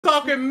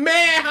talking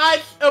mad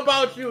hot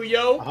about you,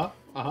 yo.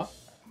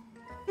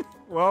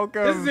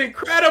 Welcome. This is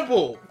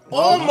incredible.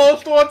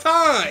 Almost on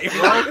time.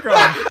 Welcome.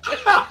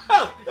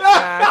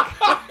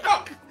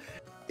 Back.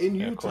 In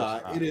Utah,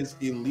 it is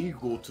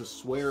illegal to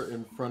swear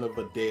in front of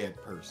a dead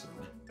person.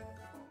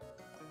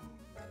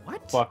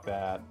 What? Fuck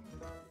that.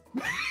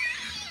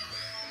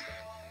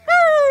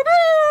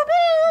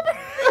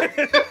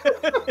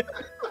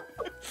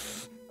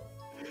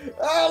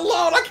 Oh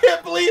Lord, I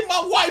can't believe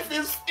my wife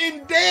is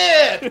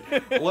dead.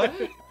 What?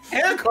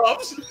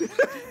 Handcuffs?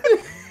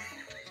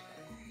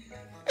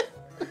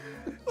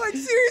 Like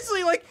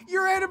seriously, like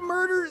you're at a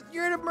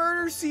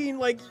murder scene,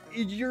 like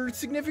your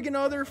significant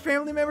other,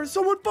 family member,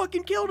 someone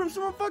fucking killed him,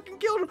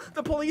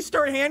 The police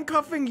start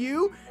handcuffing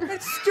you?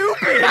 That's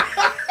stupid.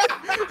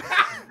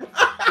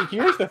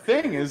 Here's the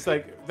thing: is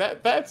like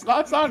that's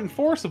not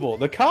enforceable.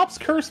 The cops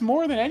curse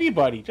more than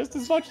anybody, just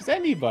as much as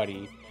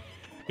anybody.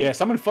 Yeah,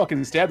 someone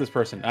fucking stabbed this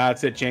person.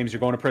 That's it, James. You're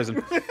going to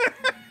prison.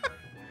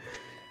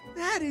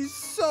 That is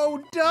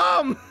so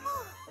dumb.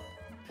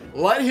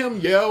 Let him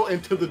yell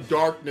into the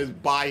darkness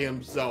by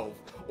himself,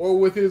 or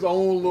with his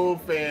own little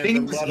fans.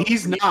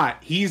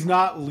 He's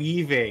not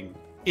leaving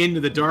into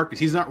the darkness.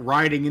 He's not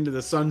riding into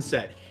the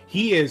sunset.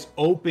 He is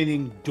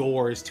opening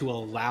doors to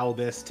allow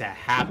this to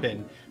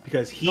happen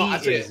because he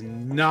is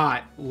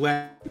not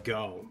let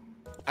go.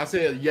 I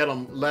said,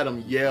 let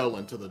him yell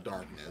into the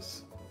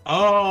darkness.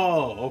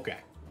 Oh, okay.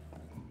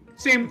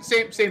 Same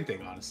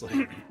thing,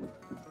 honestly.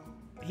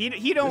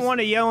 He don't want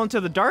to yell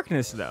into the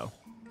darkness though.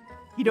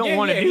 He don't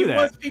want to do that. He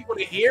wants people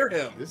to hear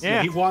him.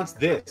 He wants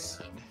this.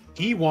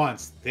 He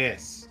wants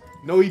this.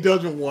 No, he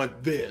doesn't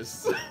want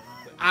this.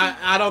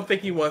 I don't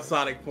think he wants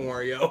Sonic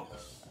porn, yo.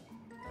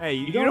 Hey,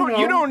 you don't know him.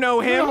 You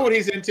know what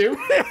he's into.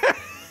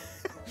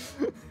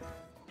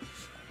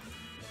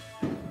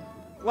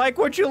 Like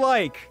what you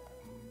like.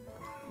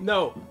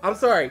 No, I'm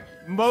sorry.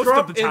 Most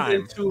Trump of the time.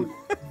 is into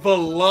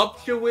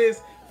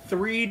voluptuous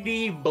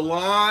 3D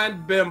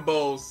blonde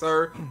bimbos,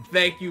 sir.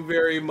 Thank you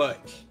very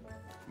much.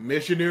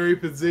 Missionary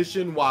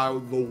position while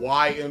the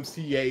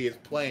YMCA is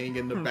playing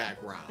in the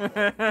background.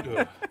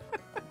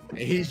 And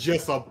he's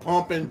just a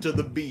pumping to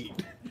the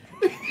beat.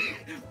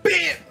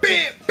 Bam,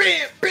 bam,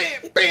 bam,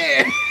 bam,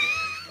 bam.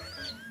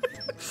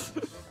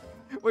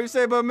 What do you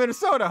say about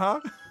Minnesota, huh?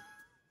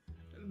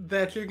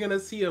 That you're gonna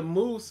see a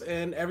moose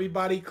and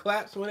everybody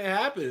claps when it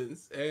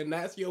happens, and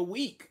that's your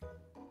week.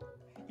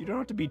 You don't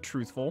have to be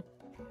truthful.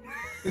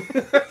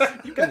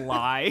 You can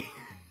lie.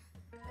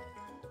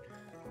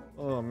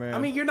 Oh man. I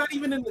mean, you're not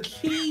even in the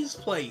cheese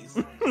place,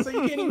 so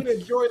you can't even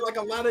enjoy like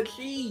a lot of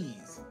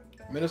cheese.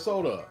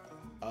 Minnesota,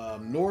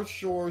 North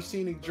Shore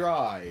Scenic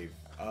Drive.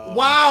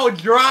 Wow,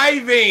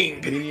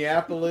 driving.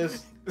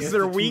 Minneapolis. Is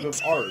there Institute wheat?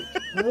 of Art.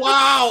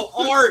 Wow,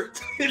 art.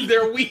 Is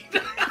there wheat?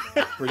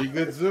 Pretty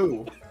good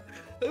zoo.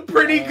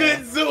 Pretty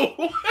good zoo.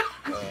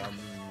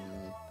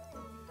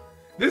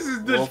 This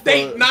is the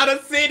state, not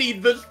a city.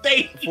 The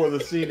state. For the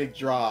Scenic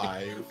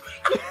Drive.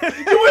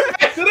 You went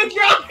back to the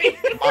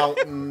drive.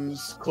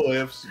 Mountains,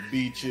 cliffs,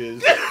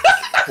 beaches,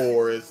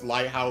 forests,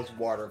 lighthouse,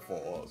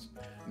 waterfalls.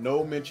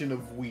 No mention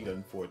of wheat,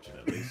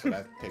 unfortunately, so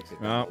that takes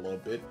it down a little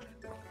bit.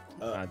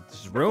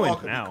 It's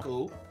ruined now.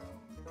 Cool.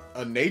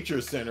 A nature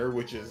center,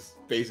 which is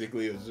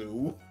basically a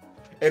zoo.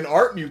 An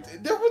art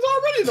museum. There was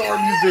already an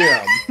art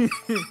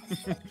museum.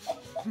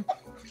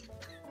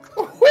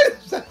 Wait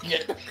a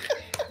second.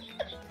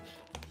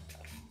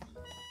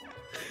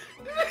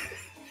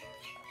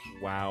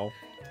 Wow.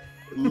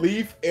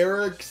 Leif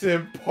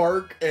Erikson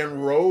Park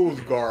and Rose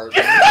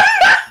Garden.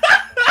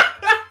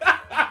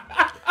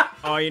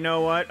 Oh, you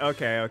know what?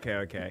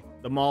 Okay.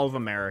 The Mall of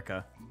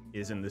America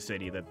is in the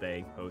city that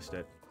they host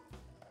it.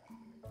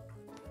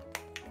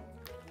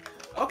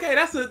 Okay,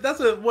 that's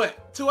a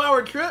what?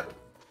 2-hour trip?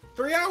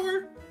 3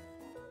 hour?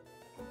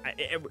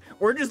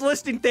 We're just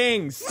listing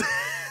things.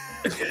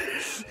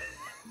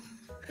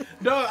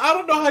 No, I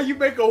don't know how you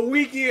make a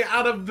weekend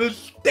out of the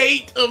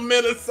state of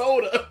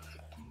Minnesota.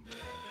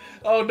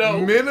 Oh no.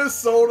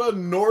 Minnesota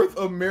North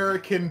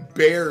American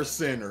Bear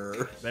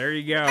Center. There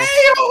you go. Hey,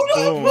 hold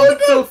up. What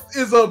the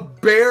is a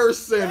bear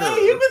center?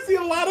 Hey, you can see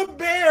a lot of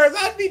bears.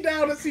 I'd be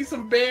down to see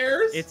some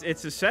bears.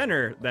 It's a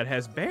center that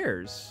has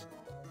bears.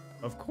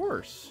 Of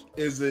course.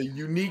 Is a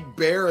unique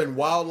bear and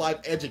wildlife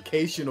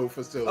educational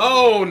facility.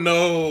 Oh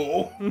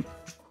no.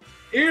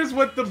 Here's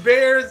what the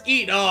bears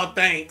eat. Oh,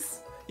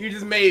 thanks. You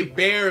just made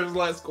bears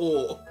less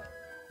cool.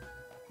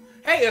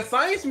 Hey, a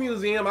science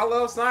museum. I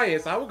love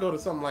science. I would go to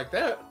something like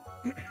that.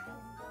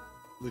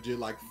 Legit,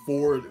 like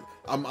 4.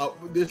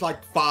 There's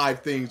like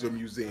 5 things in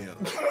museum.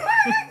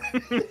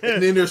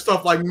 And then there's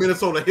stuff like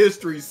Minnesota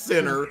History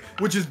Center,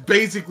 which is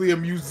basically a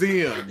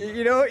museum.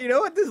 You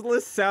know what this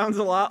list sounds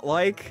a lot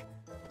like?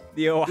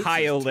 The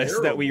Ohio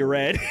list that we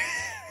read.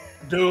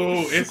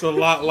 Dude, it's a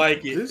lot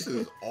like it. This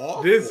is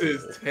awful. This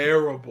is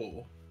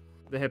terrible.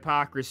 The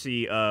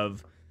hypocrisy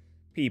of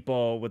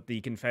people with the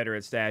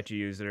Confederate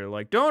statues that are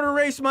like, don't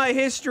erase my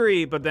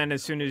history, but then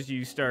as soon as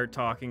you start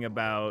talking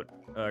about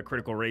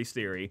critical race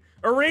theory,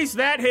 erase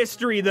that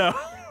history though.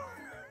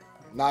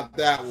 Not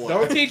that one.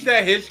 Don't teach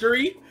that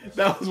history.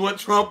 That was what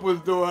Trump was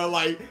doing.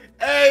 Like,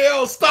 hey,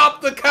 yo,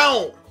 stop the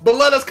count, but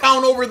let us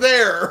count over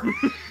there.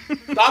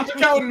 Stop the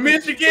count in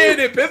Michigan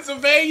and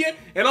Pennsylvania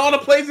and all the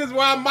places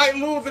where I might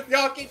lose if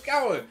y'all keep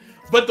counting.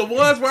 But the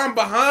ones where I'm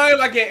behind,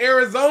 like in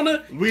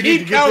Arizona, We keep need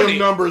to get counting. them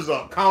numbers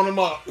up. Count them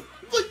up.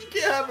 Look, you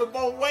can't have it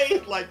both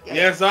ways like that.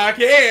 Yes, I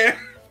can.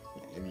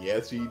 And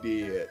yes, he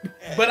did.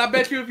 But I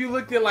bet you if you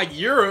looked at like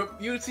Europe,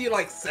 you'd see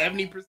like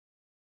 70%.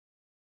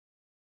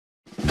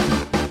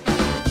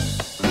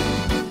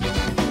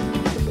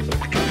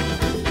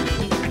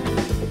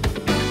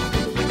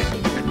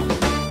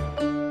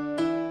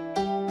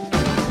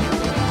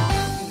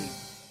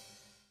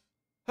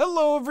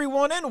 Hello,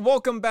 everyone, and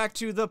welcome back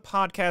to the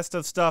Podcast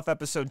of Stuff,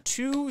 episode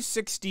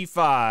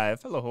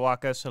 265. Hello,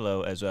 Hawakas.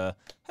 Hello, Ezra.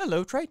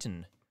 Hello,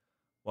 Triton.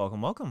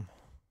 Welcome, welcome.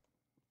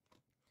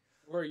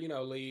 Or,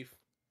 leave.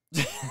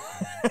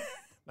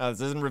 No, this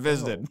isn't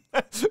revisited.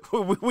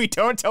 We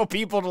don't tell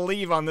people to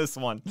leave on this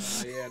one.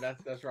 Yeah,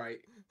 that's right.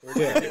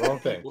 Yeah, wrong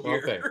thing.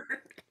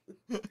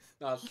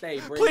 No, stay.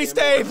 Please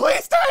stay.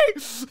 Please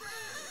stay.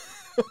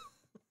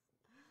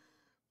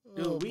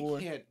 Dude, we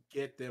can't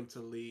get them to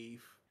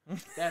leave.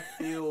 That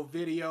field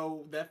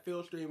video, that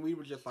field stream, we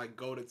were just like,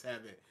 go to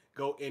Tevin.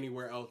 Go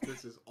anywhere else.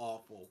 This is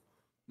awful.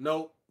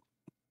 Nope.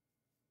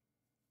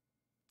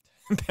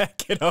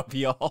 Back it up,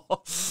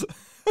 y'all.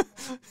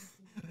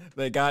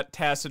 They got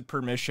tacit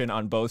permission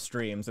on both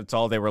streams. That's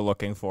all they were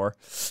looking for.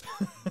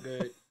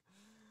 Good.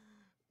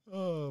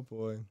 Oh,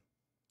 boy.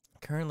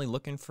 Currently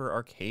looking for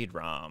arcade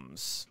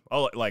ROMs.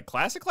 Oh, like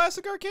classic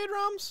arcade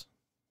ROMs?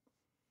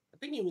 I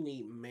think you would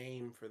need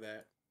MAME for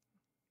that.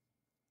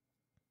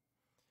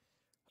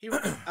 He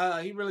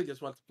really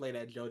just wants to play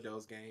that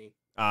JoJo's game.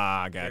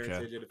 Ah, gotcha.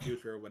 Heritage of the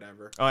Future or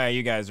whatever. Oh, yeah,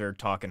 you guys are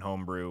talking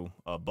homebrew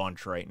a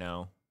bunch right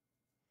now.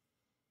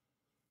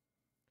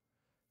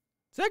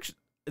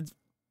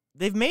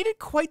 They've made it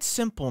quite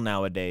simple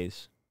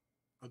nowadays.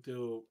 Oh,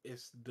 dude,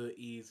 it's the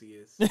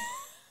easiest.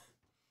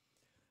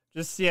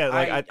 Just, yeah,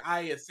 like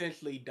I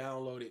essentially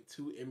downloaded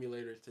 2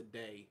 emulators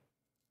today,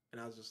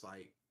 and I was just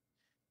like,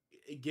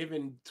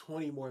 given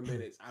 20 more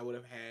minutes, I would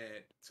have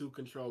had 2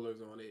 controllers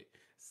on it,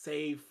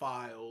 save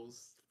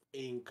files,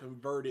 and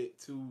convert it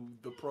to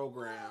the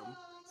program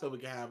so we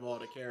can have all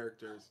the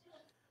characters.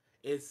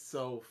 It's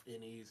so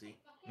easy.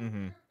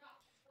 Mm-hmm.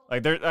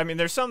 Like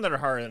there's some that are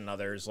harder than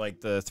others. Like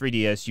the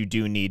 3DS, you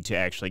do need to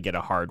actually get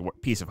a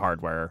piece of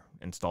hardware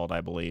installed, I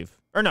believe.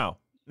 Or no.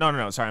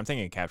 Sorry, I'm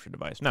thinking a capture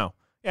device. No,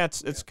 yeah,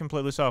 it's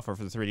completely software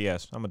for the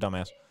 3DS. I'm a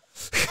dumbass.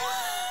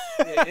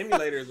 Yeah,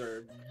 emulators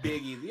are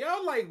big easy.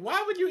 Like,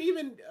 why would you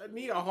even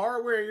need a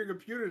hardware in your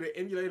computer to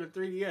emulate a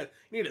 3DS?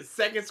 You need a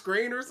second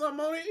screen or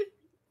something on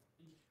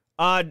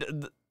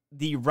it?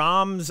 The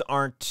ROMs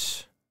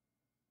aren't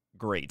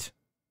great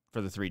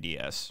for the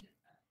 3DS.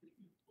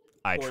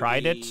 I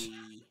tried it.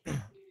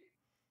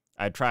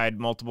 I tried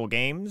multiple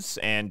games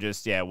and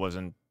just it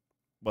wasn't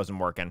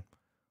working.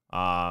 So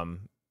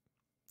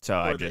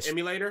I just the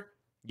emulator.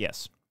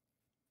 Yes.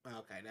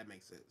 Okay, that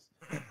makes sense.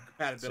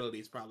 Compatibility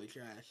is probably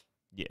trash.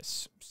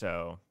 Yes.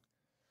 So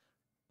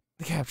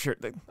the capture.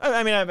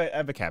 I mean, I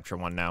have a capture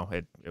one now.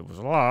 It was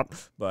a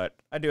lot, but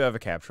I do have a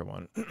capture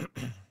one.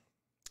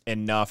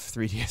 Enough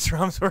 3DS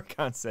ROMs work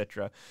on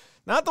Citra.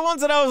 Not the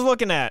ones that I was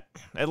looking at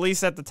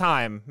least at the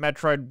time.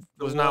 Metroid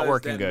was not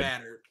working good.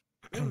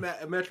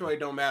 Metroid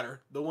don't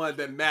matter. The ones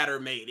that matter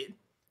made it.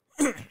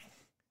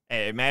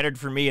 Hey, it mattered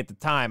for me at the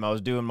time. I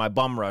was doing my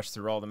bum rush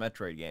through all the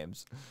Metroid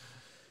games.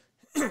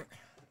 What's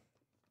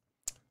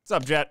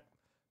up, Jet?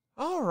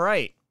 All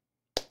right.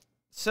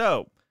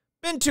 So,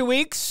 been 2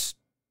 weeks.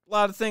 A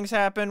lot of things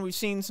happened. We've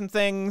seen some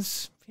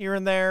things here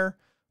and there.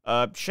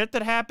 Shit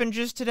that happened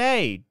just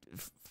today.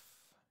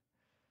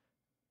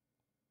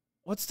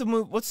 What's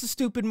the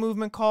stupid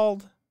movement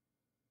called?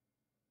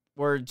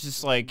 Where it's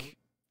just like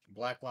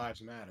Black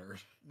Lives Matter.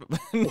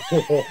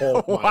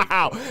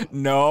 Wow.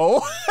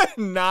 No,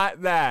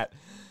 not that.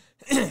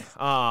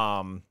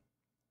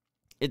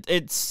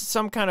 It's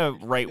some kind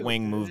of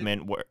right-wing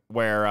movement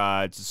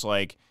where it's just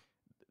like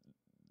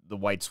the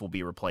whites will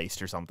be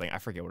replaced or something. I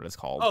forget what it's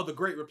called. Oh, the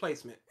Great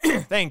Replacement.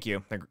 Thank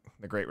you.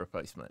 The Great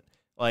Replacement.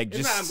 Like,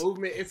 it's not a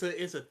movement. It's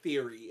a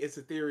theory. It's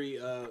a theory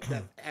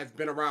that has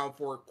been around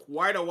for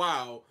quite a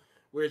while.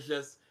 Where it's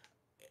just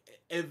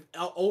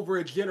over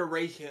a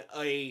generation,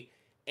 a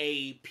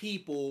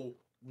people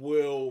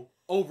will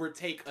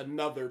overtake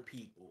another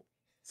people.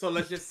 So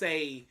let's just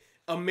say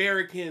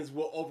Americans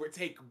will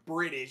overtake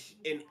British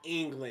and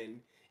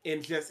England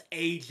in just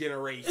a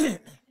generation.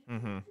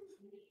 Mm-hmm.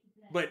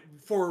 But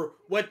for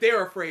what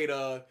they're afraid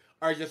of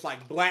are just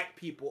like black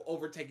people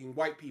overtaking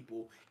white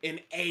people in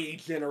a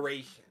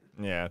generation.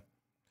 Yeah.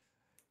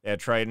 Yeah,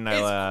 Triton.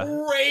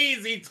 It's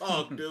crazy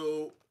talk,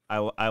 dude.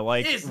 I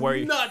like it's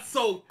where not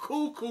so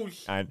cuckoo.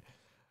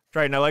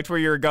 Triton, I liked where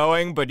you were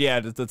going, but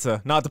yeah, that's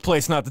not the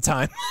place, not the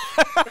time.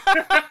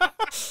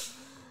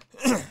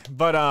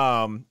 but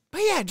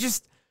yeah,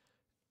 just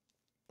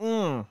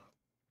I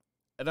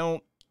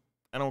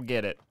don't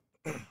get it.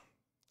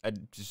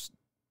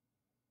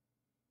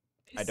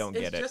 I don't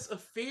get it. It's just a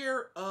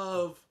fear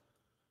of,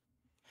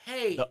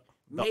 hey, The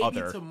maybe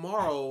other.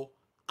 tomorrow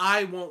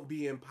I won't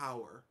be in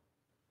power.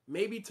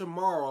 Maybe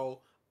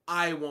tomorrow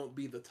I won't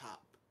be the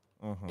top.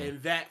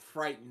 And that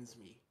frightens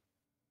me.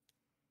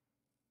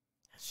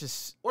 It's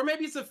just... Or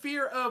maybe it's a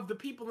fear of the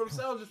people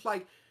themselves. It's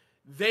like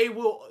they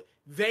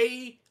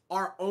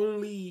are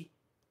only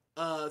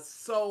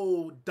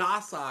so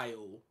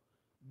docile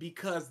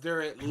because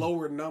they're at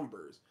lower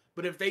numbers.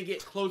 But if they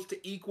get close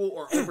to equal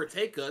or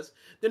overtake us,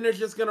 then they're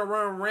just gonna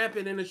run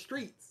rampant in the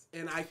streets.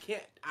 And I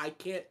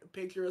can't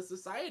picture a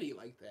society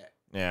like that.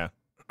 Yeah.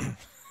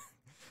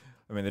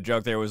 I mean, the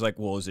joke there was like,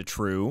 well, is it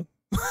true?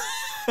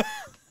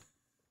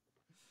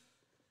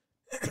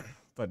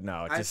 But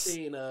no, I've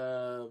seen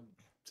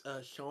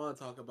Sean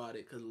talk about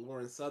it because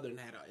Lauren Southern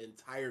had an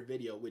entire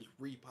video which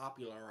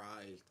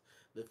repopularized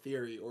the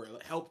theory, or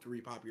helped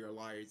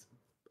repopularize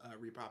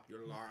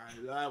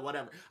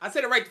whatever. I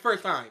said it right the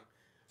first time.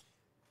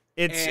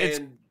 It's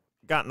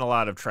gotten a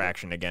lot of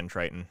traction again,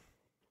 Triton.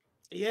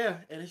 Yeah,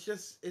 and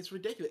it's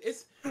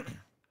ridiculous.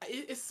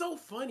 It's so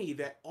funny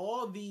that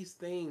all these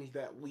things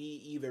that we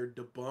either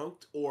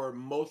debunked or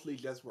mostly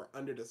just were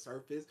under the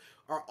surface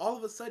are all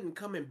of a sudden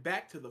coming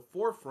back to the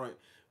forefront,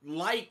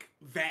 like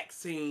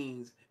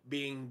vaccines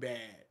being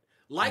bad,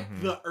 like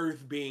the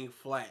earth being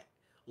flat,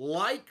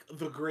 like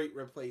the great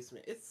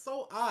replacement. It's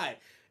so odd.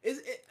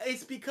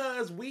 It's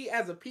because we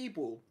as a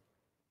people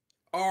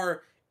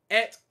are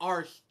at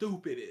our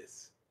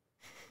stupidest.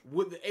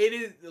 It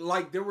is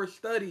like there were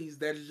studies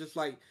that is just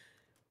like,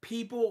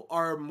 people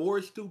are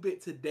more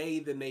stupid today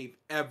than they've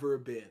ever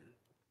been.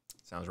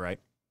 Sounds right.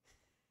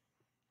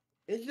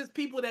 It's just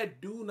people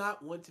that do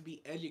not want to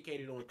be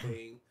educated on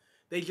things.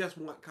 They just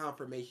want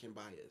confirmation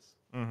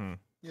bias.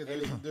 Yeah,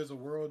 there's a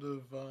world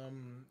of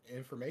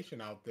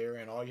information out there,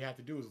 and all you have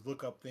to do is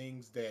look up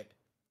things that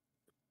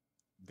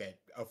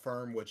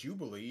affirm what you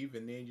believe,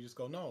 and then you just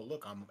go, no,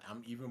 look,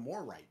 I'm even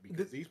more right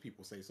because these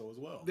people say so as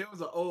well. There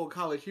was an old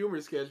College Humor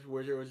sketch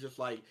where it was just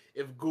like,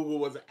 if Google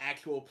was an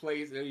actual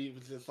place, and it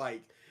was just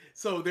like,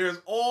 so there's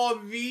all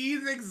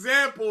these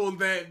examples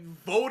that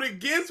vote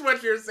against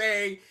what you're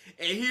saying,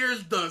 and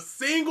here's the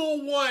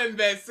single one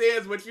that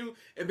says what you,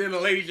 and then the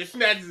lady just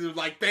snatches it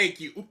like, thank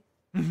you.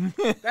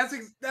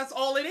 That's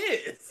all it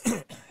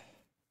is.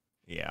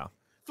 Yeah.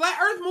 Flat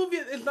Earth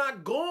movement is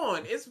not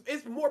gone.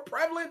 It's more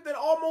prevalent than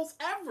almost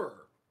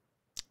ever.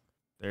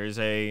 There's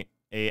a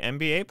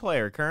NBA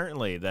player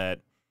currently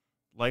that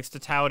likes to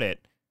tout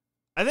it.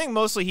 I think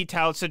mostly he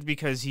touts it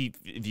because he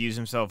views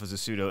himself as a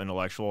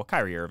pseudo-intellectual.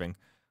 Kyrie Irving.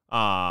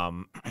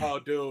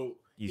 Oh, dude.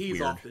 He's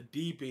weird. off the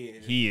deep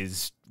end. He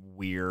is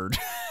weird.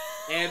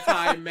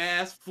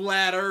 Anti-mask,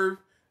 flat Earth,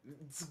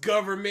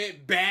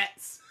 government,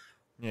 bats.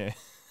 Yeah.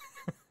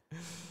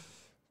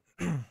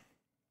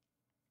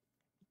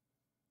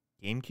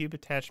 GameCube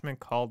attachment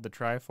called the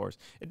Triforce.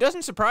 It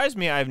doesn't surprise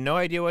me. I have no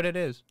idea what it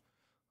is.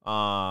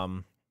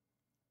 But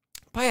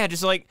yeah,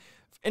 just like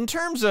in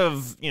terms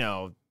of, you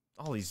know,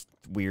 all these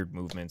weird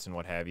movements and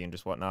what have you and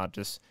just whatnot,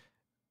 just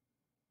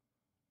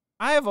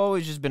I have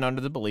always just been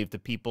under the belief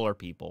that people are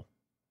people.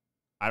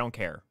 I don't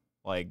care.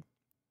 Like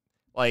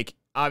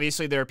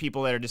obviously there are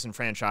people that are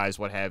disenfranchised,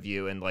 what have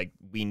you, and like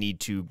we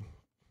need to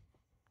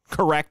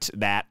correct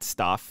that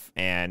stuff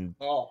and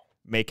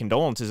make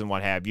condolences and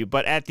what have you.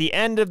 But at the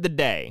end of the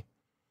day,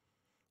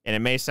 and it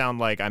may sound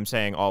like I'm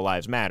saying all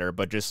lives matter,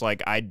 but just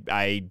like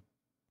I'm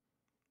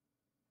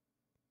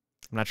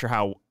not sure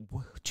how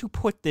to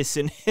put this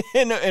in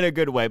a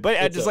good way, but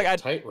I just like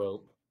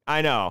tightrope.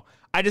 I know.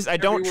 I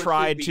don't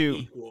try to.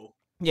 Equal.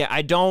 Yeah,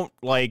 I don't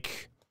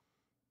like.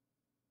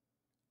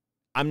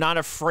 I'm not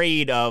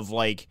afraid of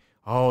like,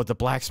 oh, the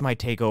blacks might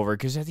take over,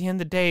 because at the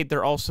end of the day,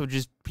 they're also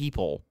just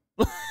people.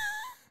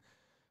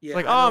 Yeah,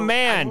 like, oh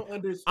man,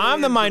 I'm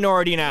the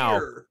minority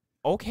now.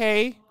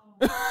 Okay.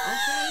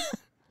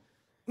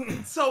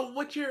 So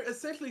what you're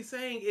essentially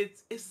saying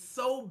is it's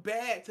so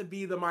bad to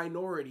be the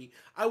minority.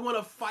 I want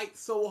to fight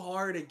so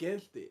hard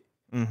against it.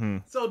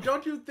 So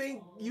don't you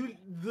think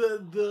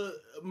the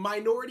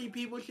minority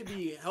people should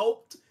be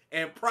helped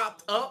and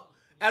propped up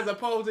as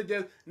opposed to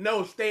just,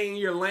 no, stay in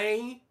your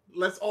lane.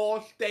 Let's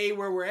all stay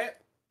where we're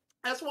at.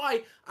 That's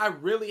why I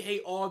really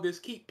hate all this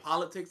keep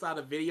politics out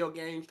of video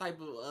games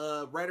type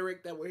of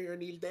rhetoric that we're hearing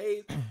these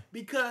days,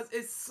 because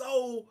it's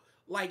so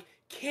like,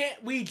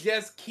 can't we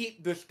just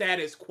keep the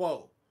status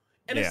quo?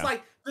 And it's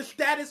like, the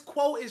status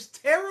quo is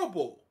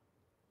terrible.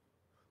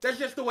 That's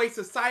just the way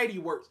society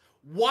works.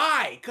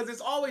 Why? Because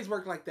it's always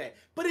worked like that.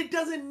 But it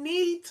doesn't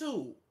need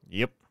to.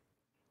 Yep.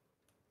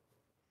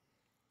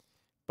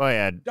 But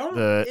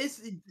yeah,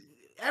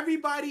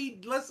 everybody,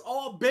 let's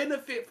all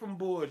benefit from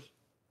bullshit.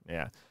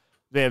 Yeah.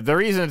 The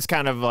reason it's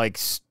kind of like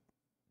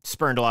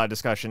spurned a lot of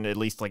discussion, at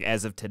least like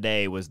as of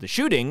today, was the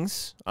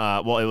shootings.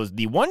 Well, it was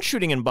the one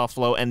shooting in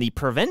Buffalo and the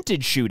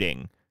prevented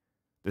shooting.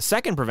 The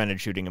second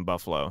prevented shooting in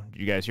Buffalo. Did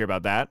you guys hear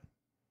about that?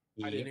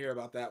 I didn't hear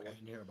about that one. I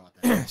didn't hear about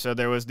that. So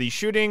there was the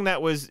shooting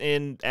that was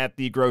at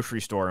the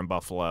grocery store in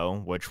Buffalo,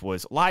 which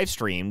was live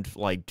streamed.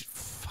 Like,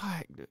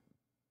 fuck,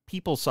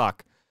 people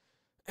suck.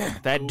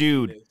 That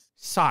dude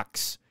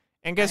sucks.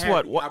 And guess I had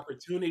what? the What?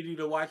 opportunity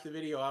to watch the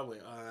video. I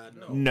went,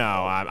 no.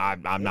 No,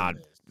 I'm not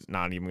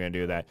even gonna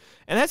do that.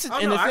 And that's Oh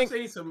and no, the thing.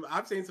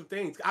 I've seen some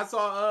things. I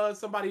saw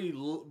somebody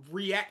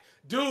react.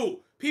 Dude,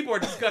 people are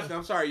disgusting.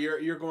 I'm sorry,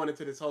 you're going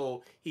into this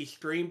whole he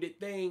streamed it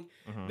thing.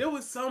 Mhm. There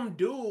was some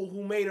dude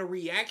who made a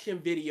reaction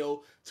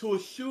video to a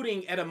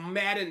shooting at a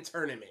Madden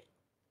tournament.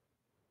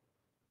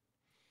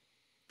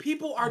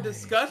 People are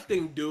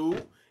disgusting,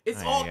 dude.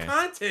 It's all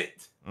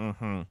content.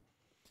 Mm-hmm.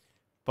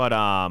 But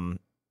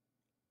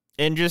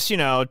and just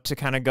to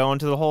kind of go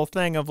into the whole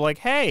thing of like,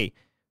 hey,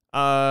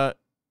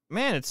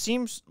 man, it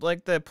seems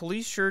like the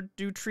police sure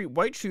do treat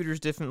white shooters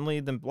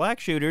differently than black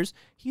shooters.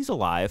 He's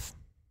alive.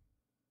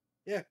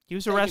 Yeah, he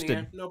was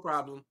arrested. No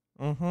problem.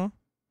 Mm-hmm.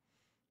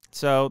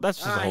 So that's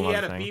just a whole he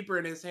had other a thing. beeper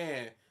in his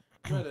hand.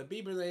 But the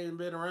beepers ain't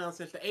been around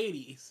since the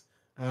 80s.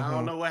 I Mm-hmm.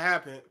 don't know what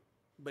happened,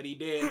 but he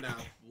dead now.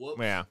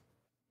 Whoops. Yeah.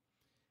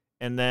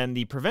 And then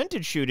the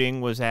prevented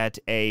shooting was at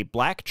a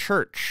black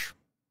church.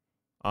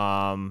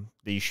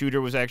 The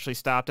shooter was actually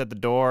stopped at the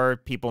door.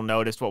 People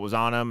noticed what was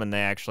on him, and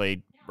they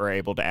actually were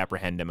able to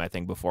apprehend him, I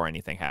think, before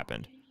anything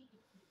happened.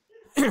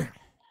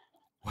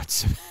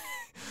 What's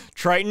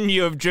Triton?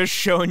 You have just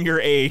shown your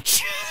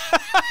age.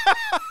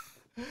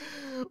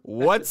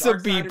 What's a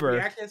beeper?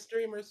 Reaction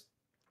streamers.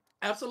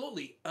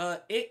 Absolutely.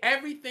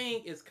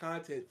 Everything is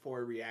content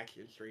for a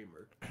reaction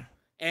streamer,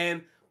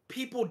 and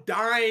people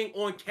dying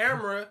on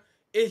camera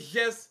is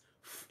just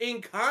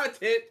in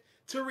content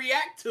to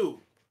react to.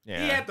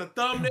 Yeah. He had the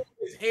thumbnail,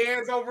 his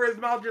hands over his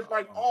mouth, just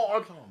like,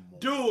 oh,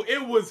 dude,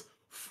 it was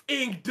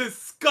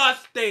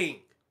disgusting.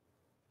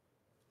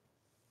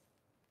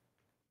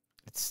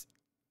 It's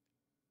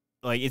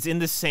like it's in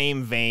the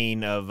same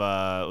vein of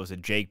was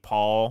it Jake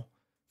Paul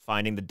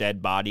finding the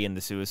dead body in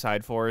the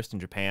suicide forest in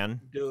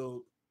Japan?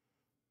 Dude.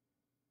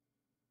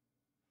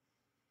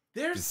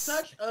 There's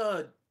such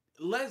a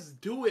let's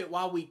do it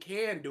while we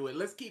can do it.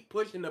 Let's keep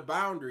pushing the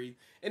boundaries.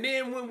 And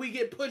then when we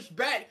get pushed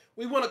back,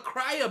 we want to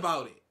cry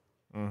about it.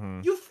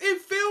 Mm-hmm.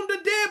 It filmed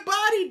a dead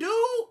body,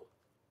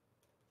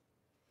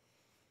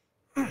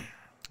 dude.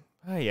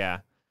 Yeah.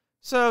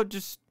 So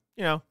just,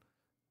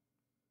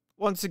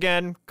 once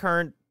again,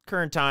 current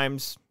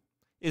times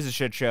is a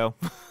shit show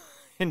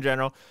in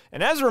general.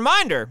 And as a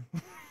reminder,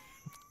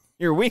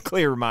 your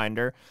weekly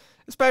reminder,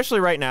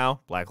 especially right now,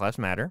 Black Lives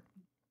Matter.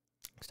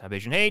 Stop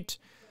Asian hate.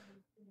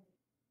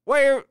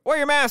 Wear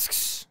your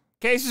masks.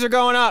 Cases are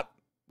going up.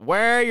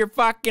 Wear your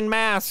fucking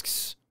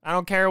masks. I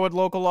don't care what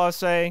local laws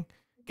say.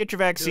 Get your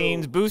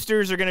vaccines. Dude.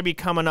 Boosters are going to be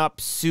coming up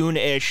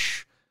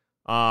soon-ish.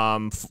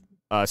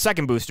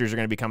 Second boosters are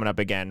going to be coming up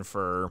again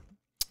for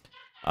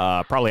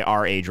probably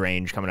our age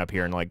range coming up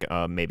here in like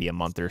maybe a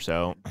month or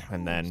so.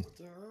 And then...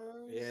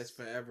 Yeah, it's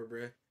forever,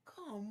 bro.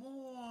 Come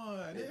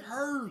on. It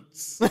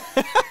hurts.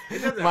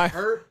 It doesn't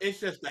hurt. It's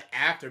just the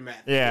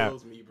aftermath that Yeah,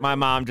 kills me, bro. my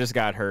mom just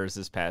got hers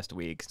this past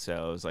week,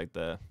 so it was like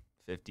the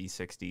 50s,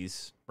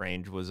 60s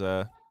range was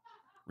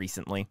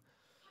recently.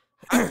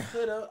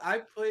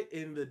 I put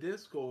in the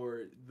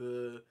Discord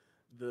the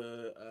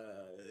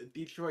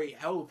Detroit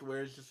Health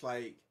where it's just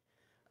like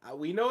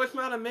we know it's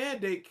not a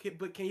mandate,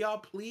 but can y'all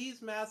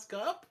please mask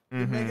up?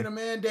 You're making a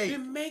mandate.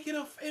 Then make it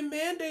a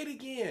mandate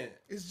again.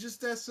 It's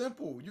just that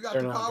simple. You got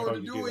They're the not power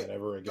to going to do it. that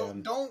ever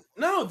again. Don't.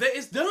 No,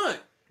 it's done.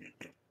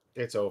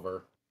 It's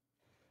over.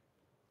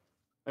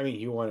 I mean,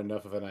 you want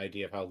enough of an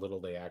idea of how little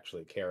they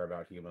actually care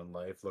about human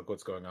life. Look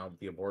what's going on with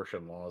the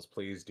abortion laws.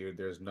 Please, dude,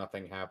 there's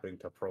nothing happening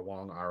to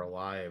prolong our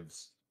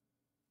lives.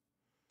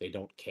 They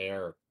don't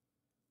care.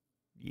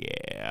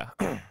 Yeah.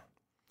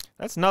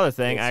 That's another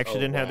thing. I It's actually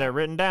a didn't have that wrap.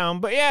 written down.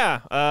 But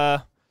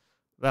yeah,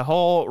 the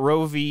whole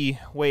Roe v.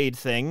 Wade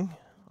thing,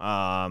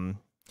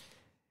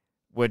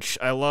 which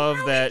I love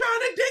that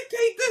Trying to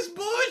dictate this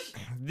bush.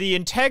 the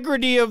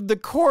integrity of the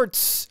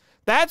courts,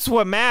 that's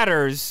what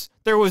matters.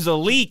 There was a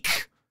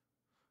leak.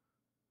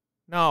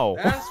 No.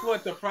 That's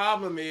what the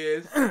problem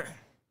is.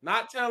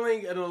 Not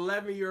telling an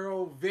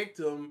 11-year-old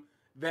victim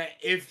that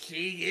if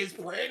she gets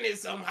pregnant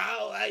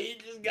somehow, you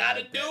just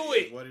gotta do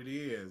it. What it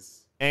is.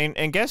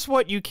 And guess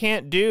what you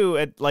can't do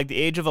at like the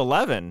age of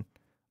 11?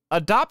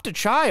 Adopt a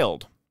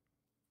child.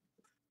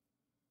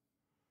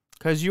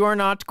 Because you are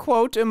not,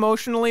 quote,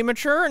 emotionally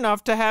mature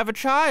enough to have a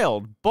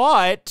child.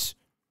 But...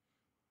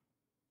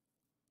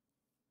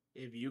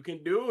 If you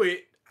can do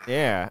it,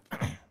 yeah.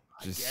 I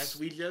guess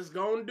we just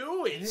gonna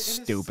do it. And it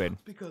Stupid.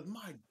 sucks because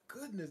my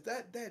goodness,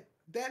 that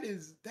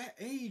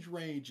age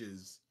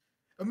ranges.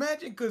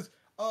 Imagine because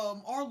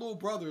our little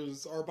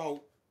brothers are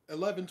about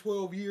 11,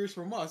 12 years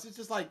from us. It's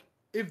just like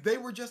if they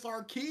were just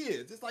our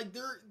kids. It's like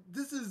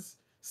this is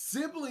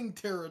sibling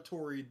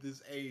territory,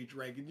 this age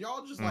rank. And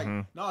y'all just like,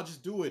 nah,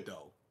 just do it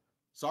though.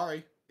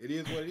 Sorry. It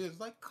is what it is.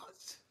 Like,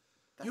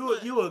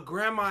 You a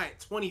grandma at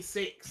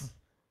 26.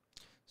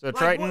 So Like,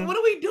 Triton... what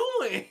are we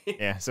doing?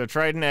 Yeah, so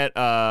Triton at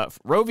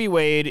Roe v.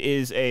 Wade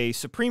is a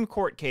Supreme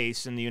Court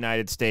case in the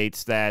United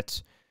States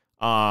that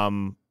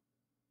was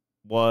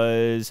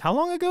how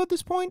long ago at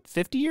this point?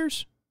 50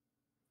 years?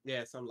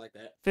 Yeah, something like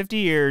that. 50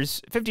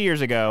 years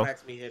ago,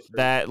 Wax me history.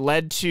 that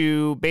led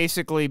to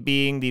basically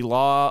being the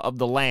law of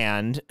the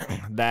land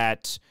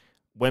that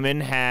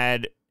women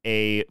had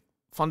a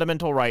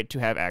fundamental right to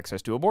have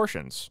access to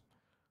abortions.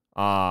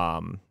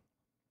 And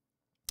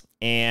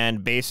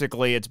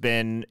basically it's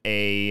been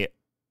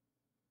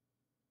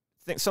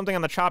something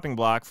on the chopping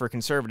block for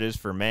conservatives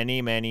for many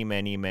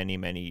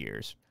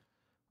years.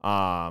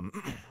 I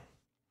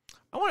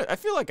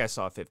feel like I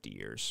saw 50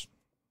 years.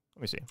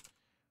 Let me see.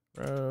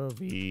 Roe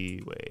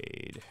v.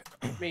 Wade.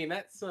 I mean,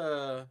 that's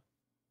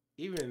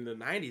even in the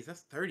 90s,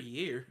 that's 30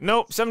 years.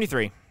 Nope,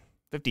 73.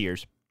 50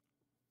 years.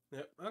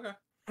 Yep, okay.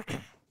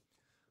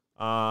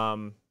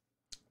 But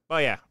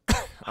yeah.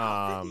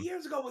 50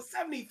 years ago was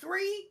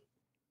 73?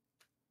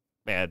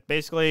 Yeah,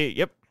 basically,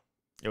 yep.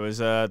 It was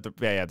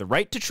the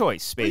right to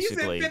choice,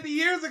 basically. When you said 50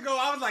 years ago,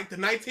 I was like the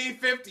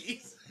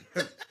 1950s.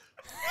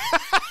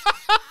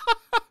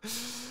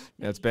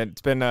 Yeah, it's been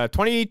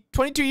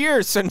 22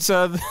 years since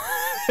 2000.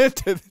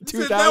 Since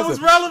that was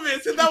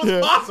relevant, since that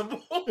was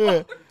possible.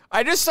 Yeah.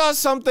 I just saw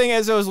something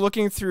as I was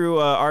looking through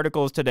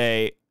articles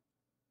today.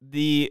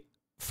 The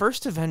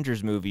first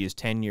Avengers movie is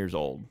 10 years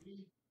old.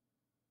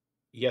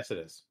 Yes, it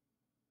is.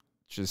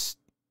 Just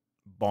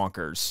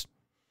bonkers.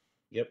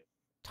 Yep.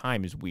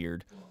 Time is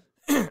weird.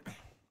 But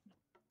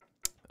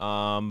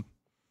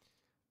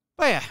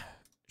yeah,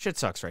 shit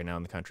sucks right now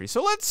in the country.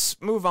 So let's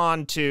move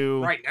on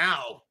to Right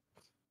now.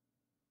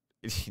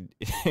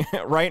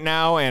 right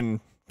now and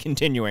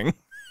continuing.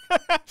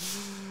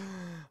 Past,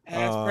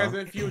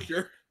 present,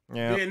 future.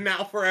 Yeah. And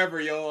now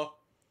forever, y'all.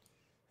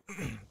 All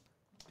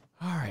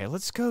right,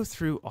 let's go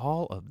through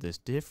all of this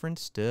different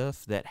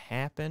stuff that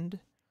happened.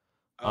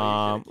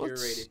 Oh, you should have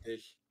curated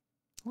this.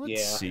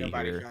 Let's see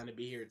Nobody here. trying to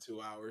be here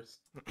 2 hours.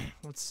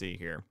 Let's see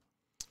here.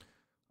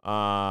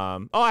 I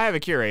have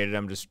it curated.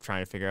 I'm just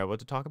trying to figure out what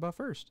to talk about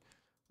first.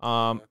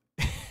 Now,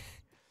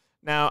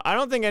 I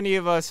don't think any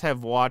of us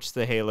have watched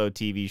the Halo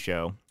TV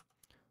show.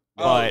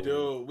 But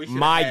dude, we should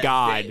my have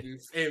God.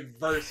 and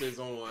verses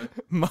on.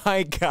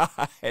 My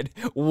God,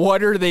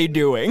 what are they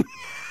doing?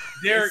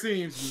 It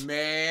seems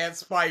mad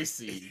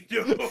spicy.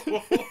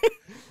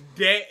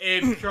 Dat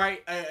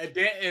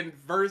and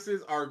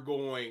verses are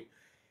going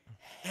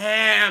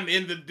ham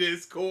in the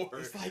Discord.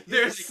 It's like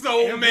they're it's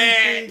so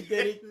mad.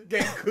 everything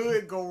that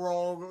could go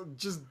wrong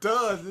just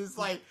does. It's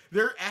like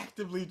they're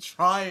actively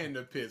trying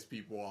to piss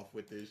people off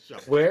with this show.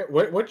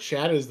 What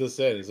chat is this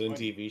in? Is it in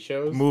TV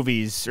shows?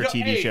 Movies or Yo,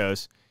 TV hey.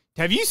 shows.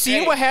 Have you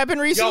seen Hey, what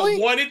happened recently?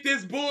 Y'all wanted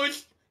this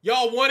bush?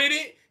 Y'all wanted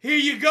it? Here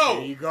you go.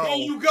 Here you go. Here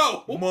you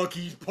go.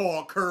 Monkey's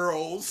paw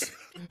curls.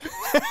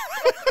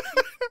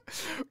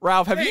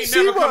 Ralph, have They you ain't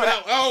seen never coming what?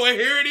 out. Oh, and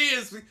here it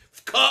is.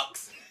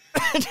 Cucks.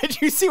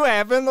 Did you see what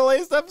happened in the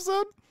latest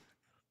episode?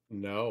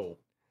 No.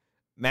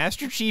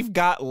 Master Chief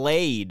got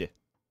laid.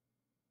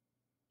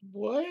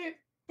 What?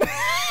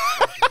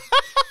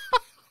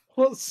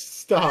 Well,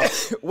 stop.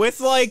 With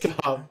like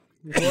Stop.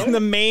 the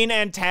main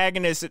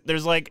antagonist.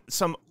 There's like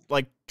some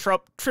like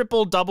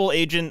triple double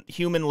agent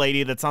human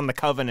lady that's on the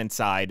Covenant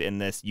side in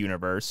this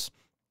universe.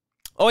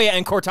 Oh yeah,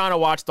 and Cortana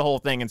watched the whole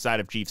thing inside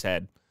of Chief's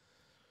head.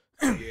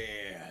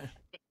 Yeah.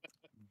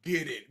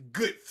 Get it.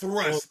 Good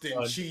thrusting,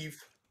 Well done.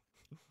 Chief.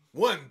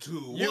 1, 2,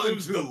 1,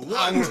 Use 2, the 1,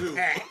 power 2.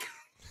 pack.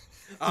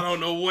 I don't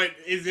know what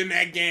is in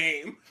that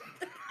game.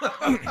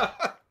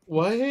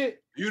 What?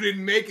 You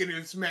didn't make it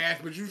in Smash,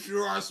 but you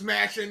sure are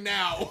smashing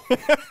now.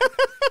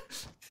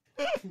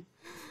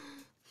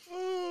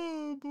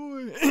 Oh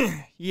boy.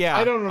 Yeah.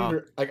 I don't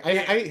like.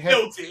 I have.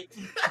 Guilty.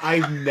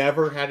 I've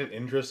never had an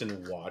interest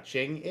in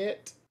watching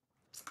it,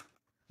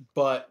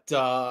 but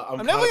I'm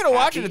definitely gonna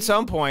watch it at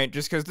some point,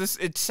 just because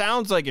it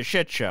sounds like a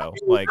shit show.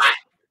 Like,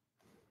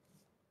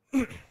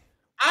 I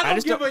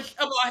just don't give a shit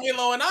about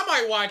Halo, and I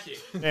might watch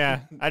it.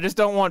 yeah, I just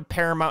don't want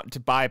Paramount to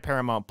buy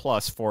Paramount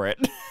Plus for it.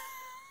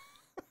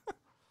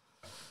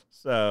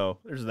 So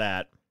there's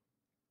that.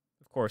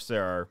 Of course,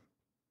 there are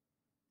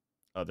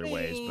other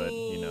ways, but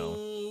you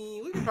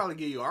know we could probably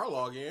give you our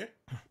login.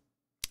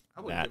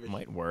 I wouldn't that give a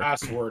might shit. work.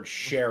 Password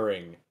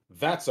sharing.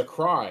 That's a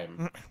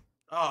crime.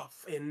 Oh,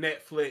 in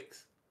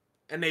Netflix,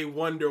 and they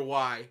wonder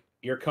why.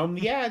 Here come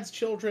the ads,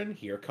 children.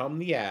 Here come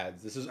the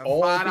ads. This is That's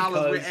all $5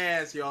 with because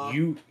ads, y'all.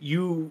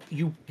 you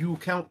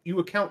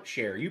account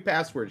share, you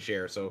password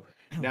share. So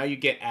now you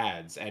get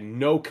ads and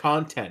no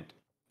content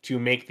to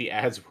make the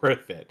ads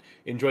worth it.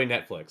 Enjoy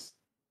Netflix.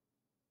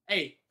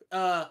 Hey,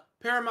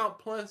 Paramount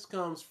Plus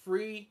comes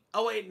free.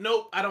 Oh wait,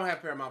 nope, I don't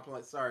have Paramount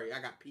Plus. Sorry,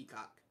 I got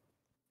Peacock.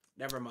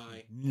 Never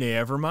mind.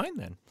 Never mind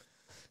then.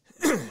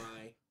 Never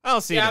mind. I'll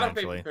see Yeah, it I don't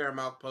pay eventually. for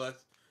Paramount Plus.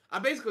 I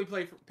basically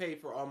pay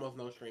for almost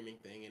no streaming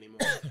thing anymore.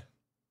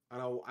 I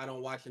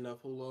don't watch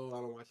enough Hulu.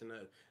 I don't watch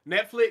enough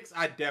Netflix.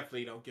 I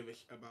definitely don't give a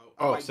shit about.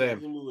 I Oh, might same.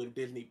 get Hulu and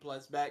Disney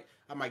Plus back.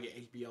 I might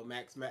get HBO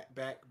Max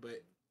back,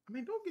 but I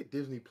mean, don't get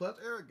Disney Plus.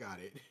 Eric got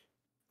it.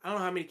 I don't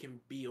know how many can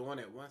be on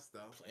at once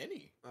though.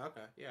 Plenty.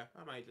 Okay, yeah,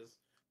 I might just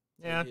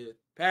Yeah.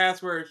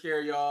 password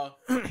share, y'all.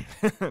 My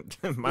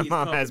These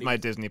mom has my companies.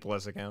 Disney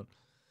Plus account.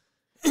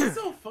 It's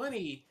so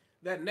funny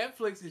that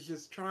Netflix is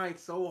just trying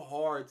so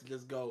hard to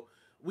just go,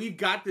 we've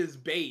got this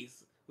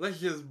base. Let's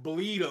just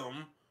bleed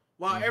them,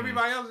 while Mhm.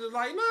 everybody else is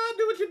like, nah,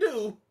 do what you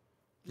do.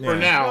 For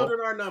now.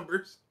 Building our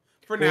numbers.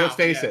 For Well, now, let's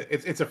face yeah.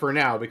 it, it's a for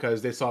now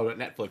because they saw what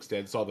Netflix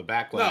did, saw the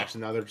backlash,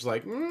 and now they're just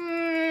like,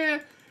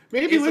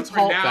 maybe It's let's a for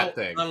halt now that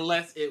thing.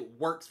 unless it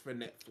works for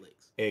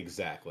Netflix.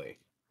 Exactly.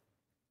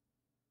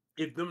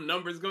 If them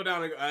numbers go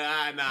down, and go,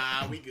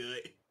 nah, we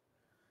good.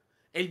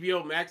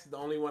 HBO Max is the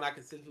only one I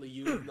consistently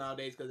use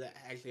nowadays because it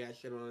actually has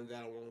shit on it that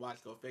I want to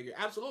watch. Go figure.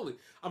 Absolutely.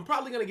 I'm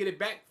probably going to get it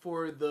back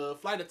for the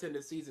Flight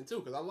Attendant season 2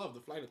 because I love the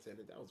Flight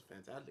Attendant. That was a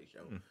fantastic show.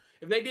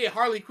 If they did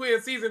Harley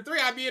Quinn season 3,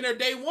 I'd be in there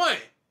day one.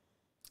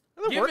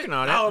 They're working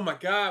on it. Oh my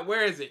God.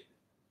 Where is it?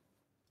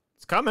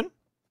 It's coming.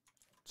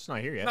 It's not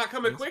here yet. It's not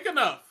coming quick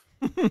enough.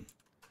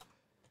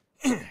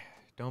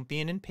 Don't be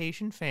an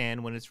impatient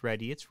fan. When it's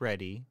ready, it's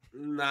ready.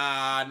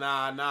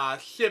 Nah.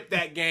 Ship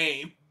that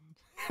game.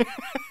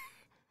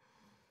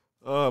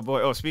 Oh,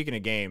 boy. Oh, speaking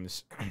of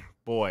games.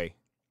 Boy.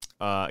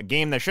 A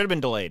game that should have been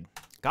delayed.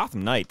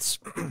 Gotham Knights.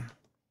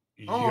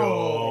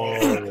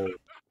 Yo.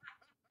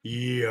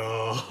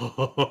 Yo.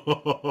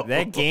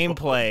 That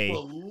gameplay.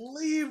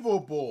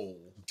 Unbelievable.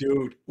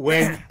 Dude,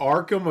 when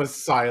Arkham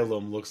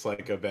Asylum looks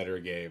like a better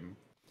game,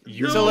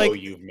 you So, know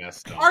like, you've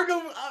messed up.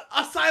 Arkham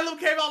Asylum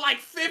came out like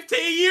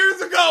 15 years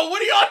ago.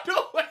 What are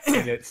y'all doing?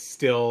 And it's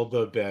still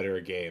the better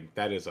game.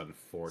 That is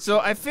unfortunate. So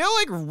I feel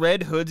like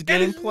Red Hood's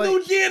And it's gameplay.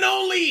 new gen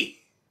only.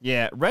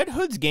 Yeah, Red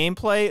Hood's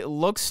gameplay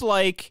looks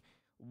like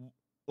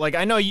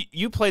I know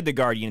you played the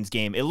Guardians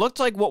game. It looked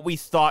like what we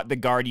thought the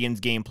Guardians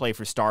gameplay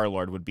for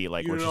Star-Lord would be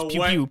like, You which know is pew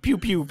what? pew pew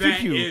pew pew That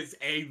pew. is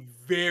a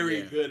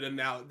very good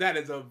analogy. That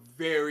is a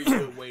very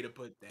good way to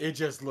put that. It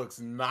just looks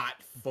not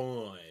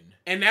fun.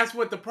 And that's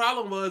what the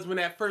problem was when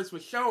that first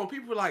was shown.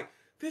 People were like,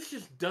 this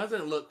just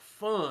doesn't look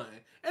fun.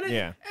 And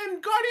Yeah.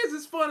 And Guardians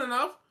is fun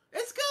enough.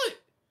 It's good.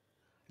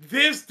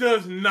 This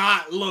does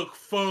not look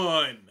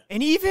fun.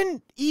 And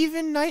even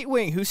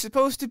Nightwing, who's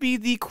supposed to be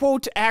the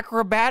quote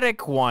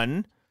acrobatic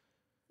one,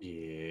 yeah.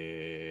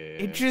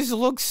 it just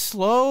looks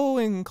slow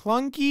and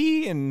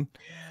clunky and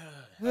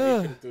They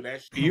could've threw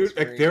that shit on You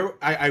screen.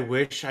 I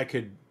wish I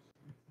could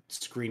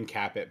screen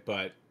cap it,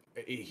 but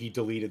he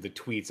deleted the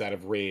tweets out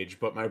of rage.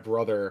 But my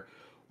brother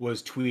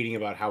was tweeting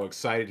about how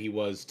excited he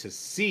was to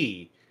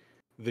see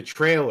the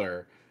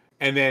trailer,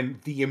 and then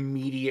the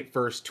immediate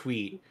first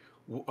tweet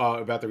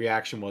about the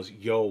reaction was,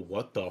 "Yo,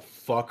 what the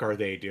fuck are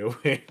they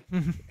doing?"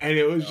 And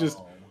it was just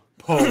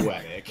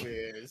poetic.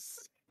 Yes.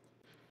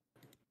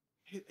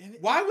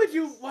 Why would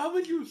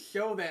you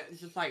show that?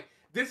 It's just like,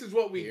 this is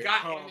what we Here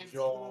got comes in this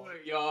y'all. toy,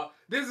 y'all.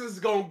 This is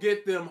gonna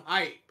get them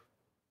hype.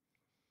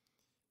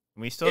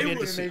 we still It get to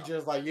would see. they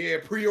just like, yeah,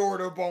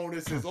 pre-order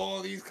bonuses,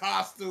 all these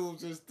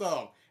costumes and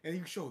stuff. And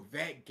you show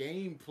that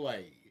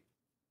gameplay.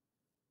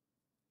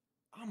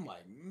 I'm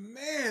like,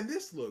 man,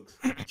 this looks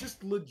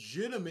just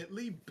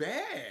legitimately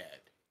bad.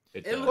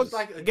 It does. looks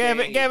like a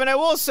Gavin, game. I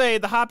will say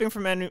the hopping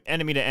from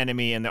enemy to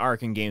enemy in the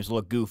Arkham games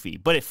look goofy,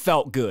 but it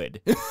felt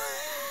good.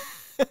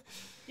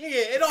 Yeah,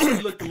 it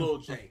always looked a little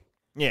jank.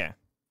 Yeah.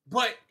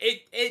 But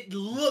it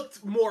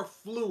looked more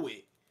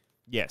fluid.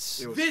 Yes.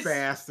 It was This-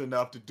 fast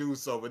enough to do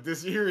so, but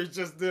this here is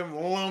just them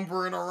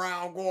lumbering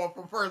around, going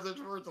from person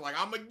to person. Like,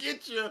 I'm gonna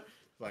get you.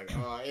 It's like,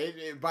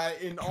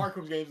 but in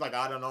Arkham games, like,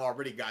 I don't know, I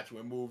already got you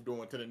and moved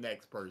on to the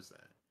next person.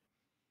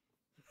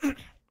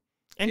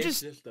 And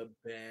It's just a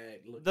bad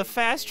looking the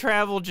fast game.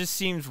 travel just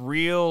seems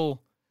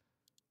real.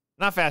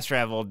 Not fast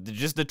travel,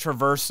 just the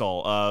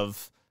traversal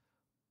of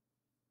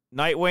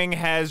Nightwing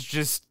has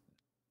just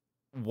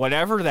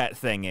whatever that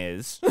thing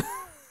is. I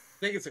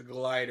think it's a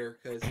glider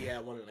because he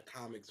had one in the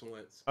comics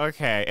once.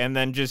 Okay, and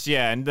then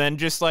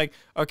just like,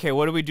 okay,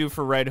 what do we do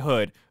for Red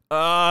Hood?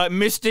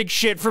 Mystic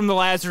shit from the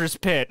Lazarus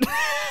Pit.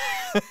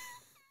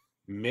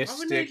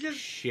 Mystic just-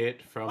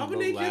 shit why from would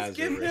the they just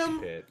give Lazarus him-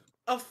 pit.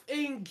 A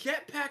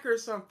jetpack or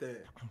something.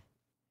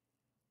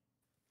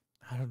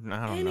 I don't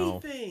know.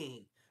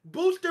 Anything.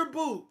 Booster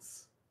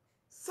boots.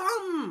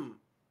 Something.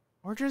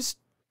 Or just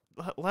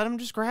let him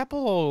just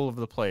grapple all over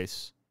the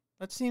place.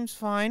 That seems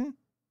fine.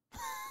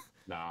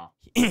 No.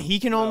 He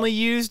can only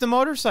use the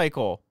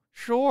motorcycle.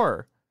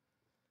 Sure.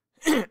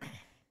 Yeah,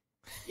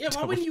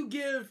 why wouldn't you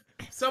give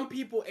some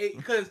people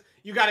because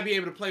you got to be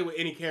able to play with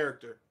any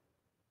character.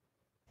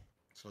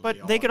 So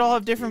But they could all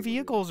have need to different be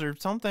able to- vehicles or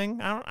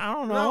something. I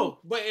don't know. No,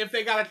 but if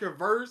they got to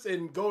traverse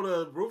and go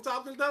to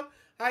rooftops and stuff,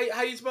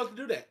 how you supposed to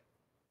do that?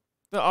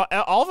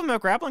 All of them have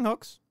grappling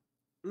hooks.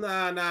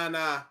 Nah.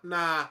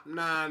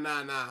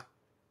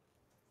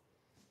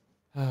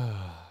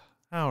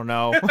 I don't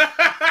know.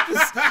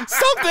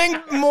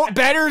 Something more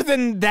better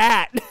than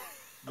that.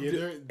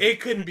 Yeah, It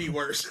couldn't be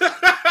worse.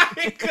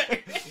 It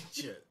couldn't.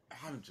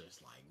 I'm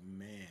just like,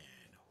 man,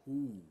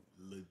 who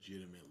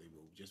legitimately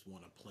will just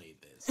want to play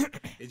this?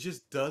 It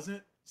just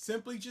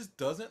simply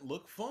doesn't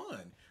look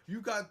fun.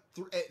 You got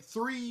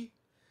three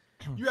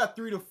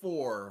to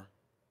four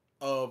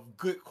of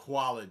good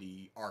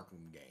quality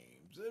Arkham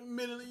games.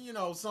 Admittedly,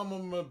 some of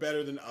them are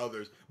better than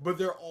others, but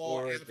they're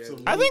all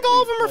absolutely I think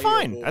all of them are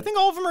fine. playable. I think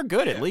all of them are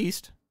good at Yeah.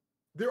 least.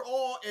 They're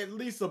all at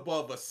least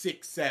above a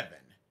 6-7.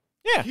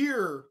 Yeah.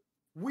 Here,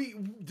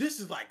 this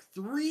is like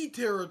 3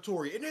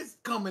 territory, and it's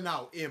coming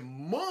out in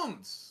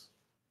months.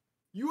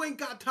 You ain't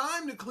got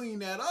time to clean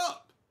that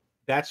up.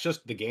 That's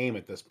just the game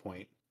at this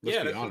point. Let's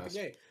be that's honest. just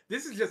the game.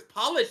 This is just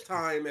polish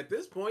time at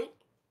this point.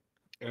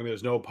 And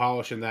there's no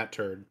polish in that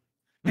turd.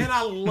 And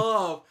I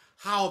love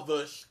how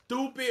the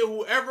stupid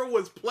whoever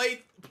was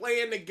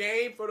playing the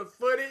game for the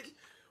footage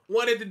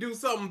wanted to do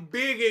something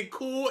big and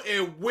cool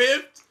and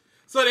whiffed,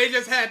 so they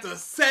just had to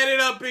set it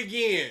up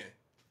again.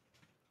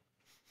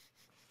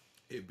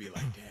 It'd be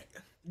like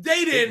that.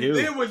 They didn't.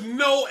 There was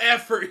no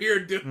effort here,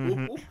 dude.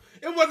 Mm-hmm.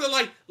 It wasn't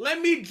like, let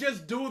me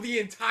just do the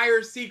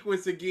entire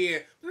sequence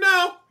again.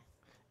 No.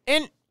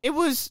 And it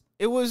was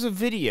a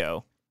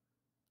video.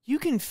 You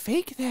can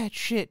fake that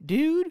shit,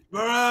 dude.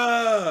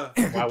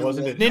 Bruh. Why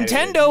wasn't it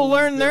Nintendo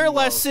learned their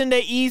lesson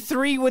at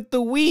E3 with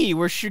the Wii,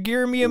 where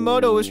Shigeru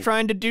Miyamoto was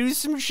trying to do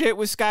some shit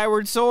with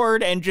Skyward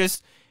Sword, and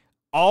just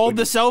all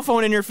the cell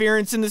phone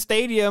interference in the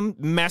stadium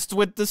messed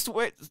with the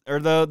Switch or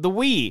the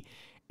Wii.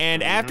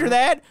 And after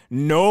that,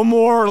 no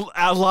more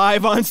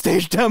live on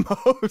stage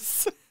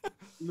demos.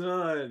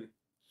 None.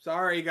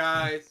 Sorry,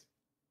 guys.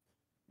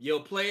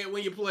 You'll play it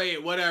when you play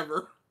it,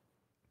 whatever.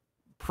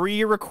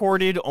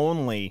 Pre-recorded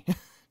only.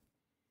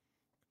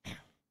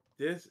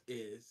 This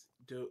is,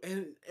 dude,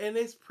 and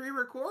it's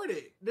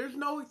pre-recorded. There's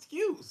no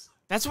excuse.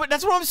 That's what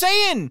I'm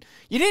saying.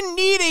 You didn't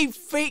need a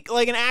fake,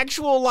 like an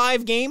actual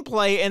live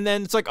gameplay, and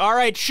then it's like, all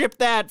right, ship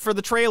that for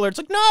the trailer. It's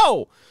like,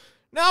 no,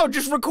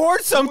 just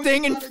record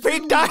something and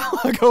fake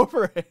dialogue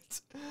over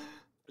it.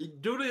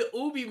 Do the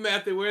Ubi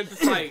method where it's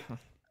just like,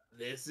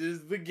 this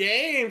is the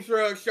game,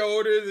 shrug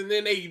shoulders, and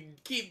then they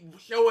keep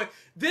showing.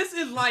 This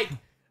is like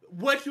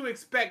what you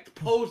expect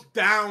post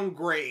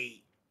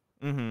downgrade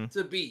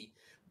to be.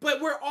 But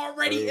we're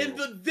already in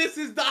this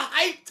is the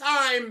hype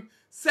time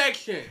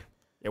section.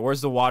 Yeah,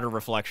 where's the water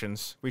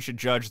reflections? We should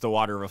judge the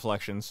water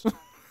reflections.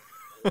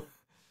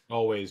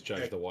 Always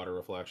judge the water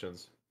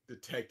reflections.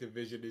 Detective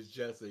vision is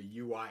just a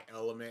UI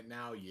element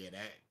now. Yeah,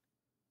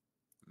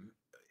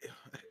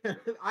 that.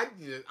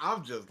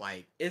 I'm just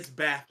like, it's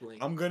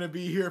baffling. I'm gonna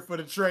be here for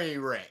the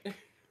train wreck.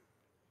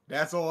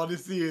 That's all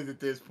this is at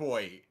this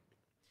point.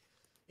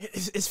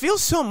 It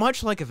feels so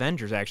much like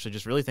Avengers, actually,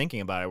 just really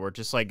thinking about it, where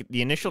just like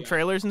the initial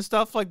trailers and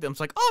stuff like them, it's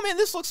like, oh man,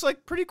 this looks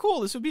like pretty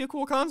cool. This would be a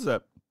cool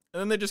concept. And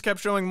then they just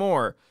kept showing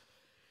more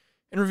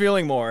and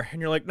revealing more.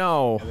 And you're like,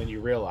 no. And then you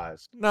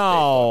realize.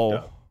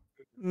 No.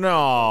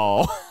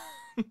 No.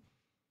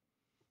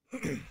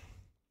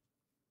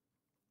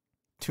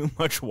 Too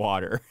much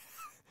water.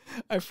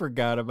 I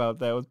forgot about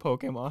that with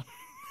Pokemon.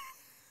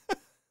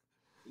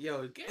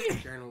 Yo, game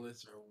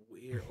journalists are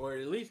weird, or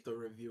at least the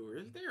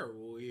reviewers. They're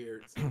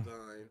weird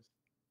sometimes.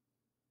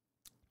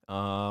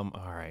 All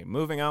right,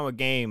 moving on with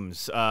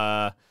games.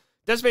 Dead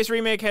Space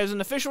Remake has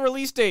an official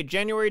release date,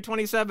 January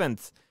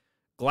 27th.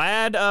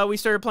 Glad we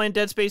started playing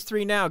Dead Space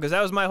 3 now, because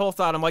that was my whole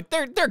thought. I'm like,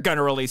 they're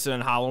gonna release it on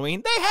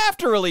Halloween. They have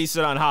to release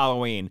it on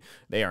Halloween.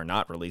 They are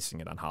not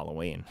releasing it on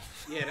Halloween.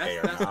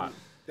 Yeah,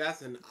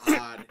 that's an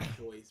odd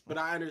choice, but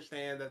I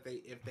understand that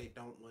if they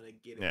don't want to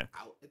get it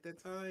out at the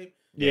time.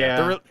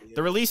 Yeah,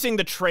 they're releasing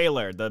the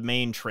trailer, the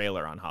main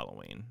trailer on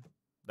Halloween.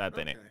 That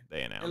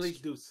they announced. At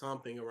least do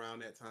something around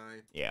that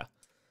time. Yeah.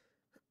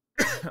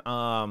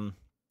 On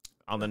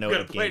the note I'm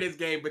gonna of play this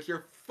game, but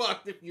you're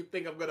fucked if you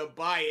think I'm gonna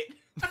buy it.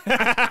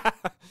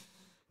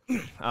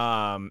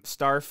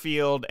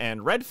 Starfield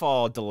and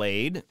Redfall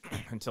delayed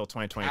until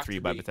 2023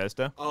 by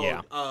Bethesda. Oh,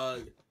 yeah.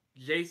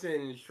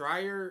 Jason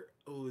Schreier,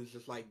 who is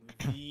just like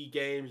the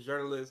games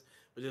journalist,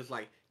 was just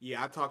like,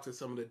 yeah, I talked to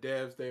some of the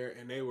devs there,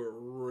 and they were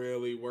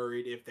really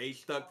worried if they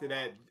stuck to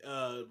that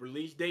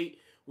release date,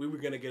 we were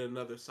gonna get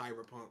another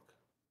Cyberpunk.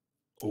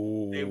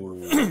 Ooh.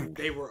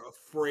 They were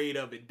afraid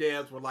of it.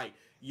 Devs were like,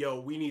 yo,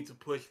 we need to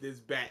push this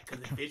back,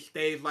 because if it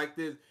stays like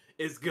this,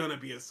 it's gonna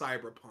be a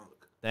Cyberpunk.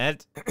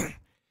 That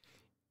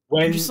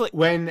when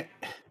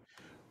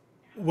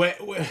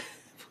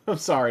I'm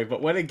sorry,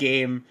 but when a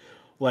game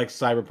like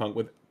Cyberpunk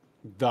with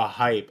the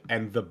hype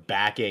and the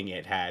backing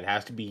it had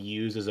has to be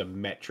used as a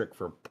metric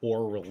for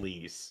poor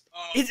release.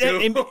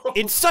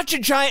 It's such a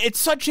giant, it's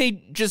such a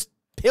just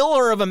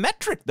pillar of a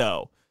metric,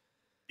 though.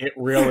 It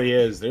really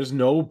is. There's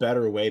no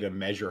better way to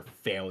measure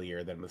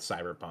failure than with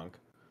Cyberpunk.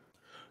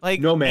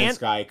 Like No Man's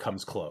Sky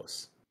comes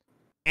close.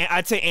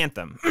 I'd say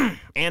Anthem.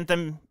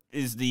 Anthem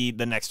is the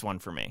next one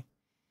for me.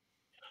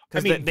 I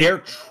mean, they're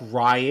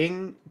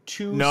trying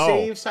to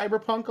save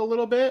Cyberpunk a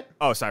little bit.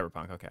 Oh,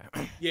 Cyberpunk, okay.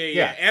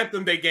 Yeah.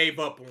 Anthem they gave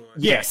up on.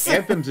 Yes,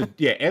 Anthem's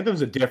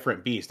a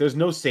different beast. There's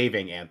no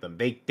saving Anthem.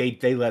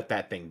 They let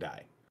that thing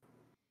die.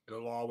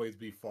 It'll always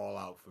be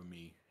Fallout for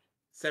me.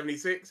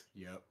 76?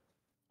 Yep.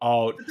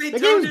 Oh, but they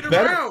turned it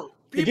around.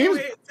 People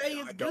say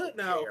it's good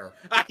now.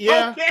 I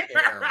don't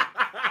care.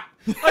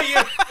 Oh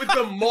yeah, with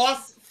the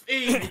moss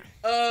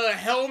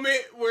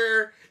helmet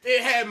where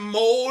it had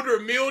mold or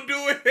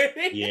mildew in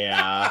it.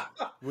 Yeah.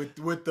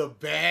 with the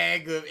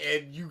bag of,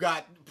 and you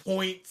got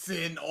points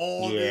and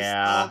all this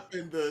stuff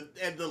and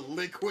the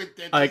liquid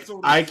that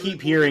I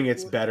keep hearing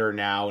it's better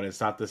now and it's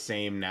not the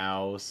same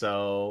now,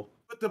 so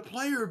But the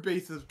player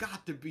base has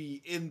got to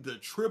be in the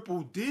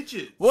triple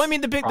digits. Well, I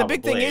mean, the big thing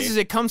Probably. is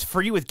it comes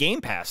free with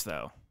Game Pass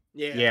though.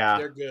 Yeah.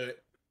 they're good.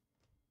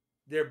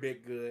 They're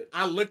big good.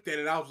 I looked at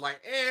it, I was like,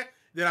 eh.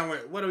 Then I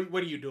went, what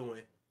are you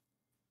doing?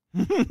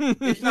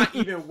 It's not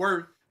even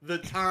worth the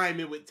time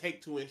it would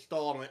take to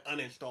install and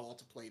uninstall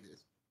to play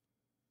this.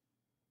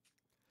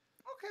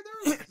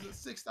 Okay, there's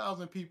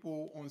 6,000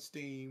 people on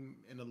Steam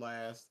in the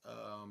last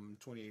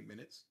 28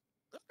 minutes.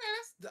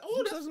 Okay,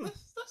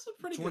 that's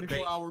a pretty good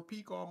 24-hour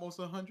peak, almost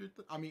 100.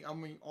 I mean,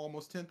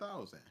 almost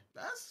 10,000.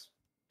 That's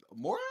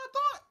more than I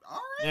thought.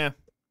 All right. Yeah.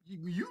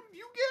 You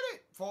get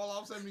it.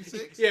 Fallout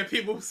 76. Yeah,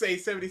 people who say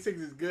 76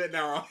 is good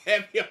now are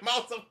heavy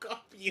amounts of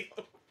copy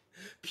of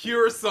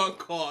pure sunk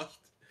cost.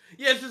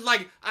 Yeah, it's just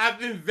like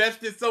I've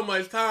invested so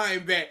much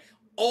time that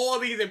all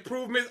these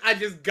improvements I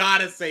just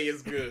gotta say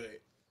is good.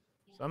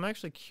 So I'm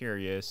actually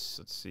curious.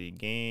 Let's see.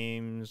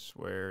 Games.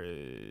 Where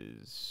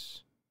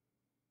is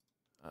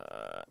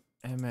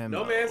MMO?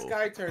 No Man's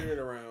Sky turned it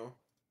around.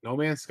 No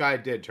Man's Sky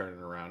did turn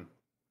it around.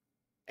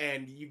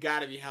 And you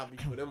gotta be happy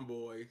for them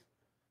boys.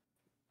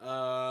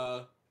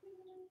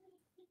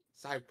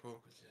 Cyberpunk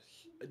was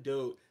just,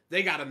 dude,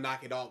 they gotta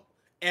knock it off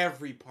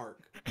every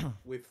park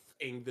with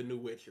the new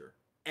Witcher.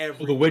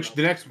 The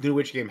next new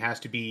Witcher game has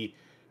to be,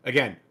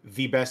 again,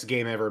 the best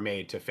game ever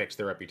made to fix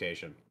their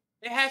reputation.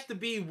 It has to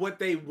be what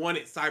they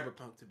wanted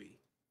Cyberpunk to be.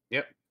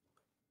 Yep.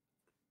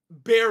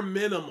 Bare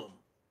minimum.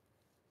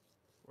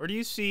 Where do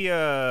you see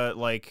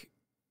like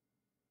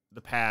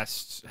the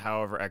past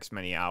however X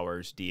many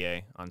hours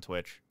DA on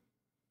Twitch?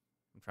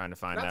 I'm trying to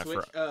find Not that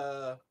Twitch,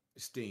 for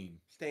Steam.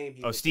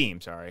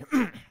 Steam, sorry.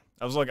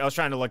 I was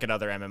trying to look at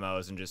other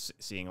MMOs and just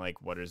seeing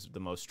like what is the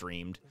most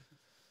streamed.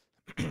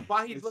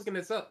 While he's looking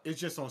this up, It's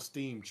just on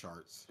Steam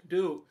charts.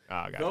 dude,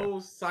 Gotcha.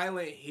 those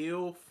Silent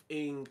Hill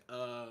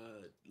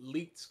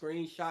leaked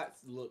screenshots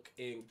look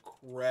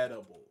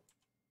incredible.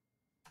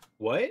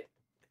 What?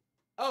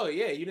 Oh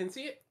yeah, you didn't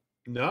see it?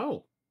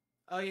 No.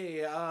 Oh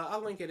yeah.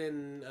 I'll link it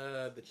in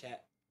the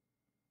chat.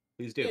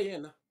 Please do. Yeah.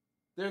 No.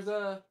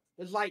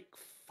 There's like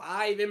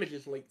 5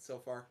 images leaked so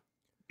far,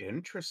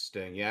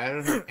 Interesting. Yeah, I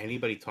haven't heard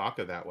anybody talk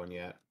of that one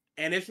yet.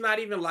 and it's not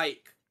even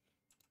like,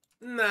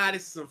 nah,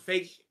 this is some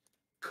fake.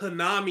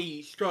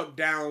 Konami struck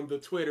down the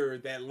Twitter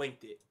that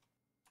linked it.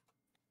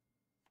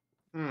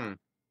 Hmm.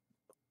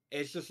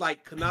 It's just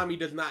like Konami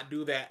does not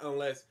do that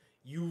unless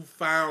you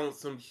found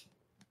some,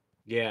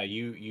 Yeah,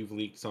 you've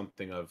leaked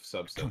something of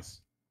substance.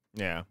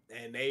 Yeah.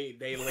 and they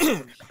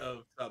linked some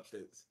of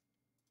substance.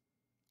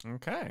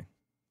 Okay.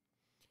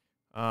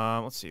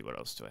 Let's see. What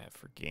else do I have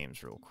for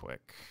games real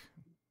quick?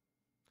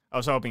 I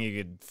was hoping you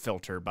could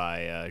filter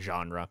by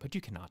genre, but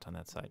you cannot on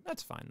that site.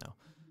 That's fine,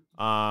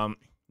 though.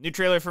 New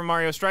trailer for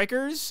Mario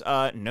Strikers.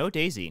 No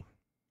Daisy.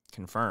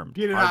 Confirmed.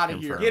 Get it Hard outta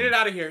here. confirmed. Get it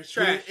out of here. It's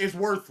trash. It's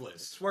worthless.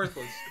 It's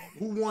worthless.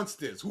 Who wants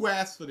this? Who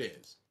asked for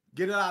this?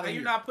 Get it out of Why here.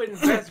 you not putting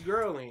best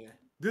girl in?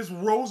 This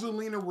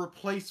Rosalina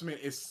replacement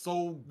is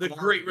so The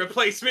great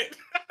replacement.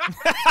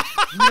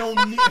 You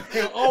don't need.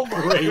 Oh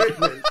my Great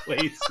goodness!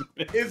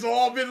 replacement. It's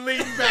all been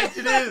leading back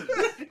to this.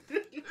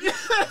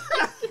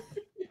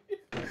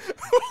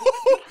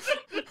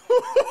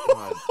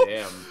 God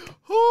damn.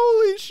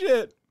 Holy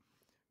shit.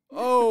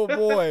 Oh,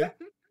 boy.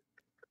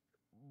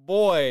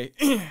 Boy.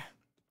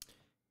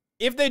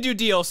 If they do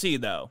DLC,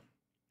 though,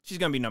 she's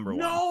going to be number one.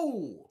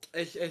 No,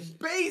 It's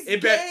base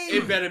it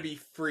game. better be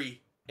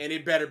free, and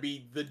it better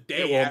be the day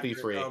It won't after be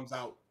free. it comes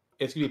out.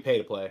 It's gonna be pay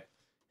to play.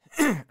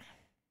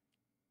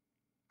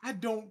 I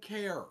don't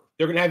care.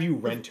 They're gonna have you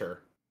rent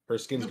her. Her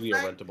skin's The gonna be a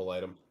fact- rentable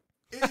item.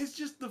 It's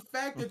just the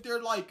fact that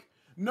they're like,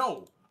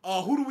 no.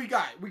 Who do we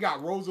got? We got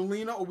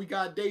Rosalina or we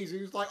got Daisy.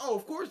 It's like, oh,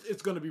 of course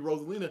it's gonna be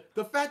Rosalina.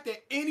 The fact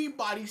that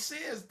anybody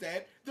says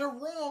that, they're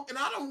wrong, and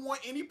I don't want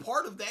any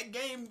part of that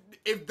game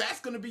if that's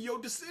gonna be your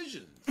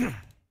decision.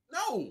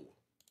 No.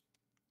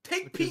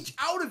 Take Peach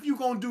out if you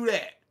gonna do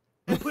that.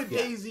 And put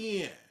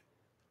Daisy in.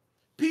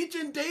 Peach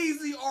and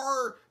Daisy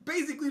are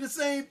basically the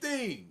same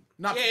thing.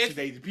 Not Yeah, Peach and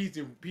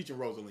Daisy, Peach and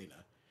Rosalina.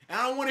 And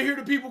I don't want to hear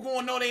the people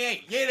going, no, they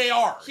ain't. Yeah, they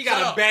are. She Shut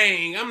got a up.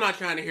 bang. I'm not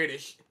trying to hear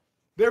this.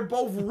 They're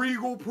both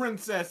regal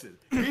princesses.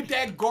 Get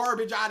that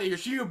garbage out of here.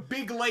 She a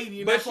big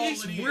lady. And But that's all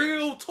she's it is.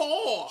 real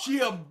tall. She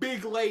a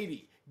big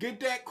lady. Get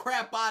that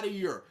crap out of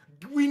here.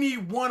 We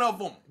need one of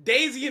them.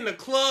 Daisy in the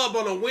club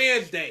on a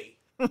Wednesday.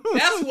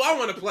 That's who I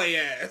want to play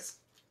as.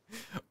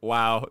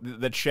 Wow.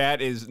 The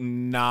chat is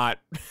not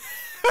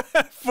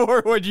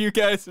for what you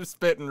guys are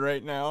spitting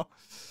right now.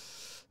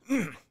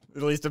 At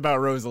least about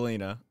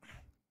Rosalina.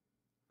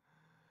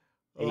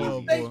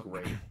 Oh, That's boy.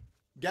 great.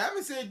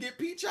 Gavin said get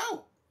Peach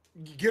out.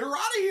 Get her out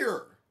of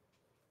here.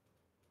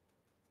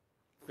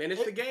 Finish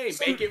the game.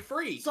 Some- Make it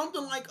free.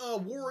 Something like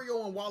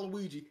Wario and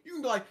Waluigi. You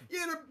can be like,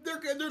 yeah,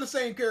 they're the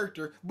same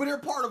character, but they're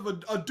part of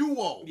a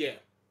duo. Yeah.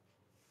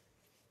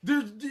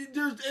 There's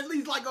at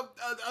least like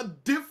a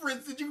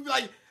difference that you can be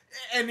like,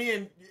 and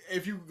then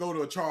if you go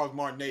to a Charles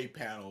Martinet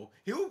panel,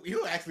 he'll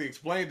actually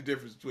explain the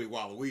difference between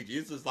Waluigi.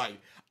 It's just like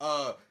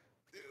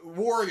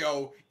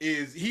Wario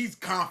he's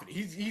confident.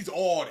 He's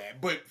all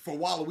that. But for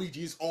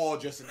Waluigi, it's all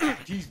just an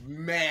act. He's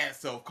mad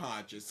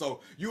self-conscious.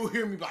 So you'll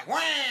hear me like, wah!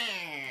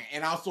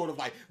 And I'll sort of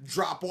like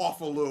drop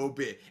off a little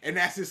bit. And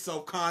that's his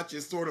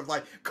self-conscious sort of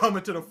like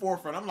coming to the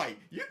forefront. I'm like,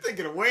 you're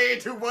thinking way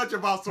too much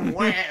about some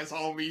whas,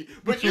 homie.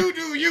 But you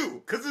do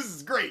you, because this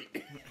is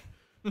great.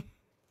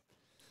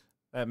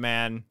 That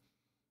man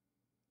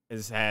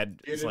has had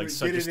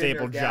such a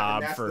stable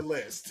job that's for the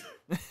list.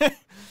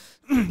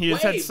 he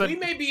just had Wait, we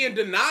may be in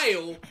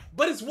denial,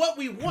 but it's what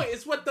we want.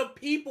 It's what the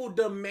people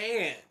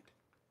demand.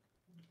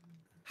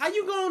 How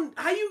you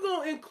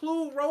gonna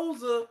include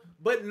Rosa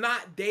but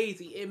not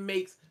Daisy? It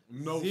makes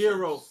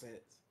zero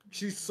sense.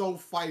 She's so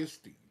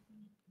feisty.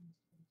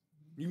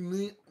 You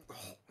need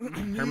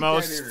her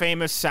most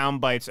famous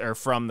sound bites are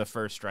from the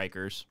first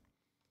Strikers.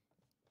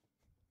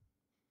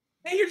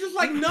 And you're just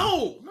like,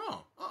 no,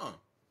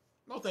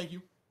 no, thank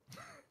you.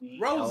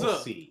 Rosa.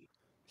 LC.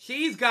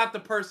 She's got the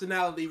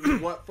personality we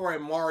want for a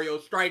Mario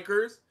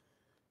Strikers.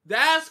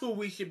 That's who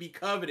we should be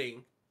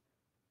coveting.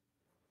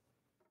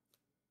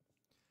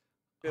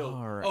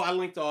 All right. Oh, I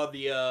linked all the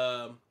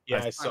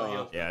Yeah, I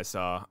saw. Yeah, I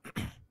saw.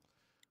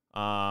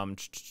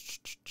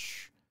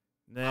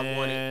 Then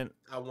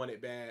I want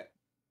it bad.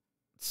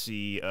 let's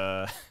see.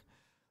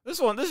 This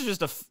is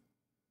just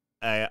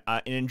an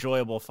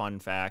enjoyable fun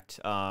fact.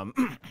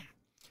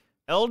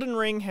 Elden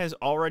Ring has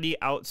already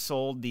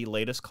outsold the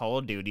latest Call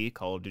of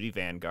Duty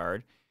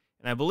Vanguard.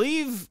 And I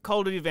believe Call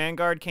of Duty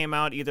Vanguard came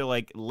out either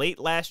like late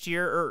last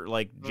year or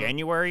like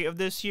January of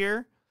this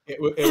year.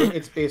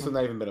 It's basically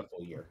not even been a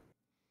full year.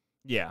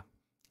 Yeah,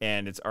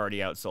 and it's already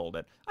outsold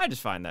it. I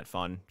just find that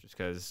fun, just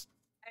because.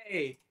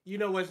 Hey, you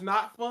know what's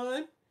not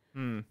fun?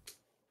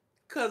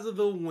 Cause of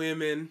the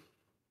women.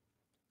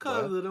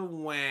 Cause of the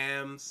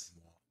whams.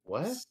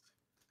 What?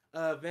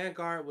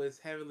 Vanguard was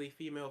heavily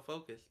female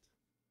focused.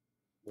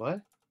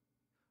 What?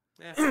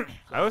 Yeah.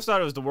 I always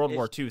thought it was the World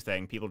War II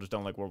thing. People just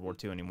don't like World War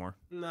II anymore.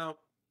 No.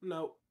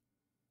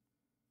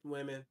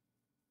 Women.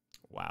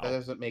 Wow. That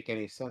doesn't make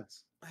any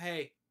sense.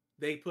 Hey,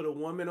 they put a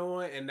woman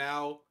on and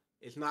now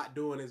it's not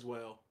doing as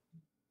well.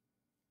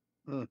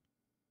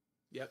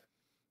 Yep.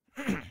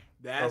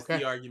 That's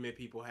the argument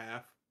people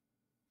have.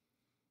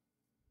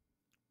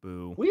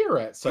 Boo. We are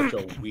at such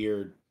a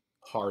weird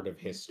part of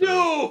history.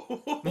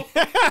 No!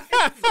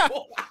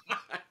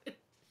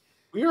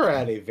 We are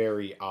at a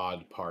very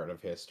odd part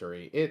of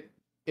history. It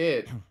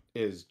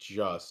is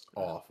just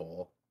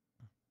awful.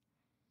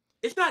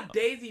 It's not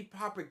Daisy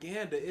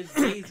propaganda, it's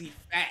Daisy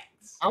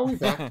facts. How are we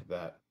back to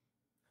that?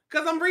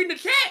 Because I'm reading the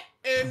chat,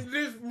 and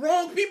there's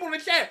wrong people in the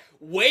chat.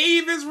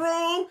 Wave is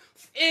wrong,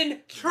 and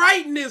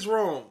Triton is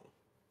wrong.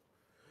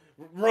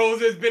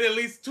 Rose has been at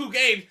least 2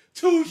 games.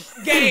 2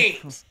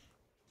 games!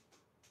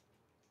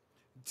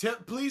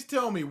 Please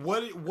tell me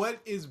what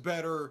is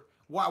better.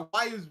 Why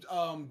is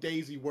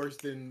Daisy worse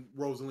than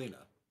Rosalina?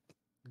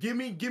 Give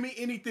me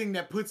anything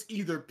that puts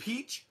either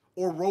Peach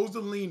or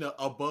Rosalina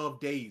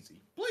above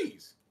Daisy,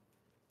 please.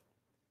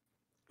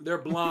 They're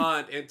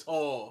blonde and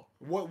tall.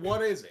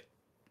 What is it?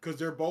 Because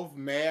they're both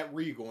mad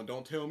regal, and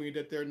don't tell me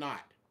that they're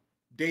not.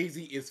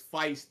 Daisy is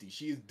feisty.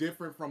 She is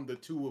different from the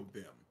 2 of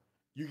them.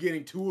 You're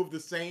getting 2 of the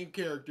same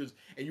characters,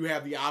 and you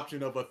have the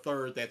option of a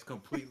third that's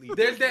completely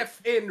There's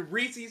different. that in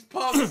Reese's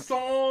Puffs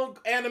song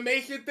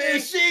animation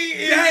thing.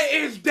 And that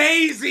is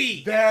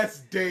Daisy. That's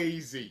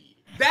Daisy.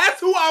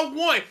 That's who I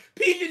want.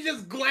 Peach is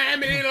just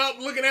glamming it up,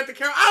 looking at the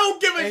camera. I don't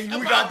give a shit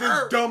And we about got this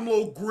her. dumb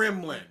little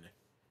gremlin.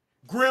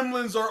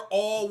 Gremlins are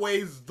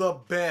always the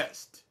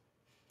best.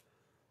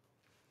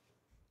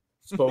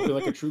 Spoken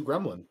like a true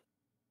gremlin.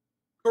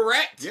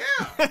 Correct. Yeah,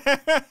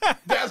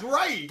 that's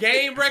right.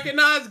 Game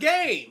recognized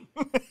game.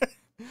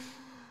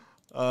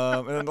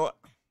 And then the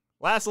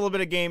last little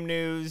bit of game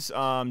news,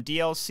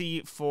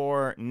 DLC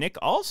for Nick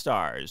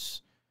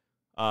All-Stars.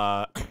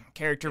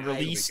 Character Yeah,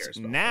 nobody released cares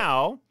about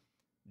now.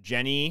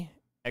 Jenny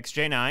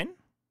XJ9.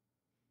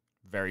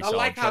 Very I solid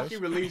like how choice. she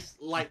released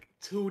like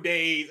 2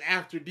 days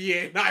after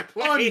DA and I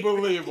played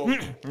Unbelievable.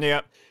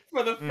 Yep.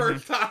 for the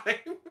first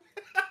time.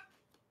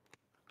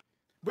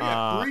 But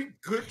yeah, 3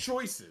 good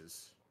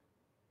choices.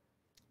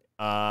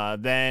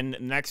 Then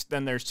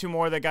there's 2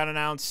 more that got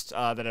announced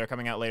that are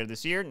coming out later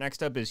this year.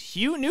 Next up is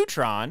Hugh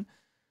Neutron.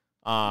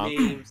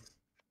 Memes.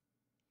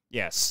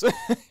 Yes,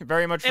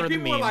 very much And for the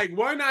people meme. were like,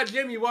 why not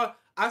Jimmy? Well,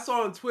 I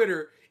saw on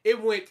Twitter, it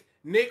went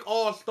Nick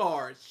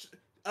All-Stars.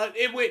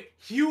 It went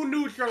Hugh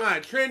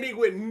Neutron trending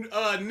with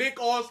Nick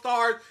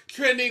All-Stars,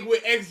 trending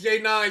with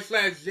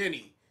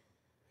XJ9/Jenny.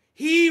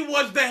 He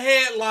was the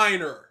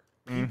headliner.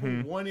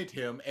 People wanted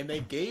him, and they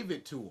gave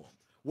it to him.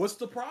 What's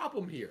the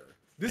problem here?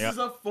 This Yep. is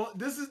a fun.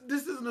 This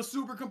isn't a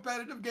super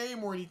competitive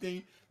game or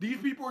anything. These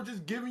people are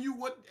just giving you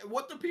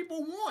what the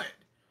people want.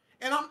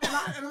 And I'm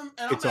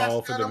It's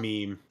all for the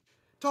meme.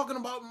 Talking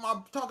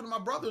to my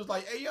brothers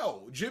like, hey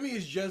yo, Jimmy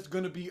is just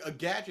gonna be a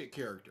gadget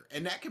character,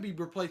 and that can be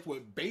replaced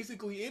with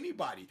basically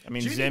anybody. I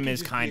mean, Jimmy Zim can is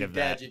just kind be a of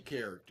that. gadget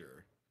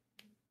character.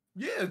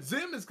 Yeah,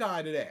 Zim is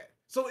kind of that.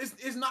 So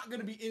it's not going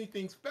to be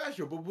anything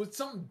special. But with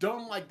something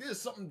dumb like this,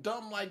 something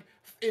dumb like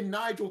in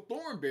Nigel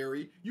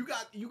Thornberry, you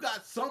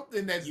got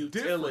something that's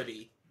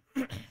utility.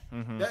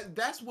 Mm-hmm.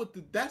 That's what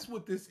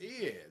this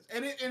is,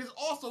 and it is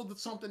also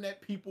something that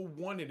people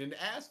wanted and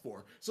asked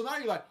for. So now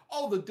you're like,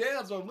 oh, the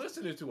devs are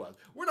listening to us.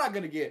 We're not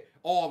going to get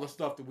all the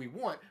stuff that we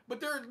want,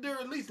 but they're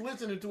at least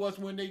listening to us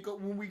when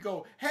we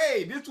go,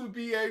 hey, this would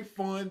be a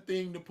fun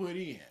thing to put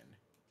in.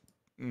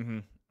 Mm-hmm.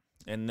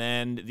 And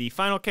then the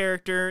final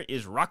character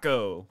is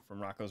Rocco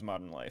from Rocco's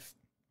Modern Life.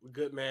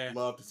 Good man.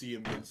 Love to see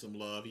him getting some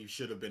love. He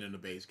should have been in the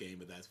base game,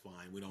 but that's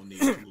fine. We don't need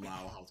 2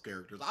 Loud House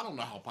characters. I don't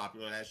know how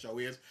popular that show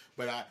is,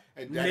 but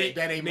Nick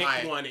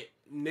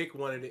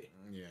wanted it.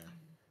 Yeah.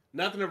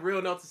 Nothing of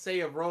real note to say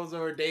if Rosa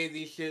or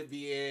Daisy should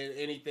be in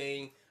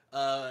anything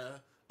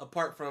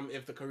apart from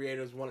if the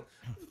creators want it.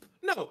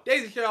 No,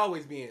 Daisy should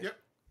always be in. Yep.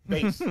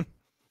 Base. I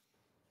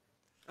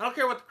don't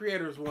care what the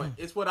creators want.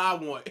 It's what I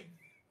want.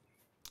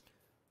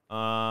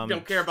 Um,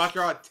 Don't care about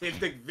your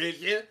artistic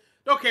vision.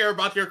 Don't care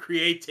about your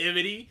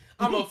creativity.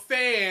 I'm a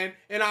fan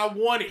and I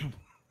want it.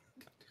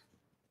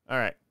 All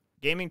right.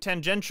 Gaming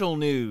tangential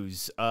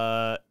news.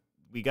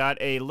 We got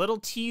a little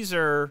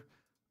teaser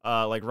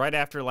like right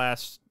after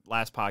last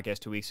podcast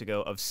 2 weeks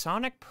ago of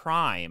Sonic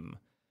Prime.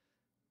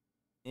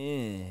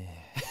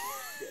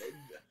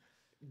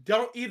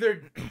 Don't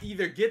either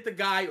get the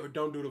guy or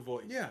don't do the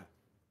voice. Yeah.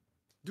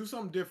 Do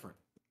something different.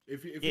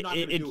 If you're not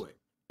going to do it.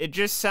 It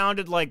just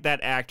sounded like that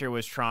actor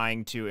was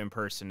trying to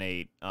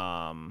impersonate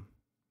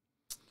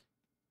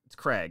it's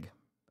Craig.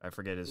 I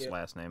forget his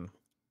last name.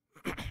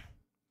 Smith,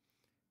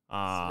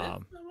 I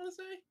want to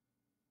say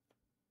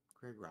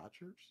Craig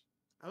Rogers?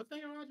 I was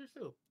thinking Rogers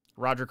too.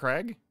 Roger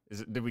Craig?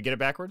 Did we get it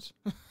backwards?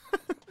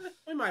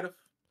 We might have.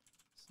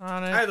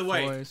 Sonic Either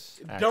way, voice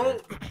actor.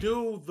 don't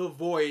do the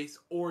voice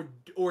or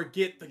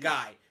get the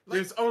guy.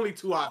 There's only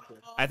 2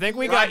 options. I think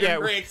we got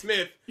Craig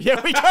Smith.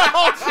 Yeah, we got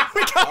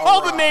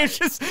all the names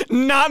just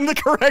not in the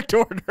correct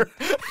order.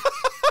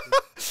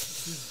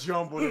 Just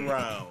jumbling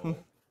around.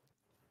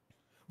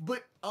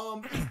 But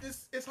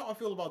it's how I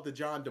feel about the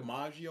John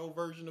DiMaggio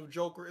version of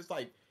Joker. It's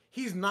like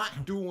he's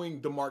not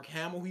doing the Mark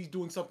Hamill. He's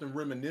doing something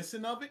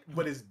reminiscent of it,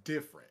 but it's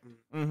different.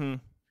 Mm-hmm.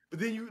 But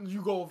then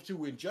you go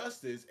to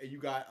Injustice and you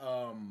got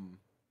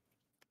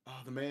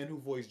the man who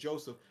voiced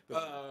Joseph,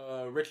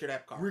 Richard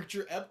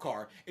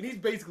Epcar, and he's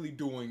basically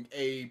doing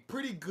a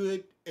pretty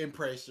good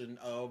impression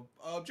of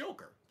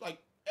Joker. Like,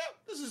 yeah,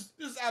 this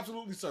is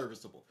absolutely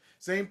serviceable.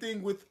 Same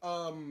thing with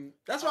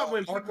that's why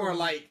when people are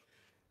like,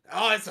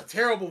 "Oh, it's a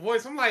terrible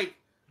voice," I'm like,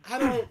 I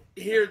don't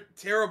hear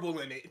terrible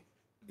in it.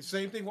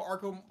 Same thing with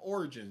Arkham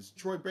Origins.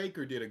 Troy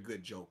Baker did a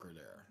good Joker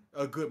there,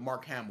 a good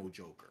Mark Hamill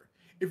Joker.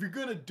 If you're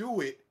gonna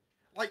do it,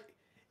 like.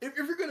 If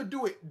you're going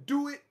to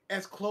do it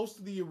as close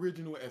to the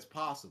original as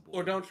possible.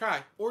 Or don't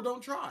try.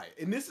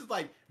 And this is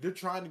like, they're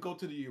trying to go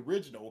to the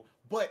original,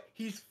 but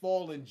he's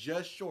falling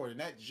just short, and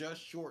that just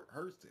short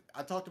hurts it.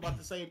 I talked about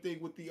the same thing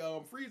with the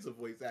Frieza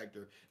voice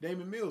actor,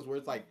 Damon Mills, where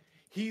it's like,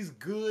 he's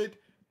good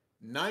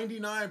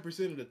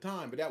 99% of the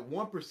time, but that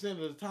 1% of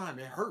the time,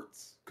 it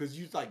hurts. Because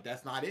you're like,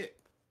 that's not it.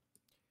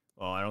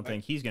 Well, I don't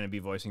think he's going to be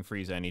voicing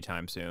Frieza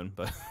anytime soon,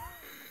 but...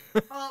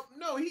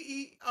 No,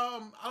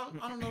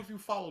 I don't know if you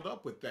followed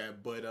up with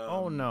that, but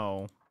oh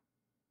no,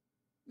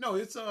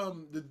 it's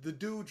the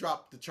dude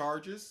dropped the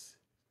charges,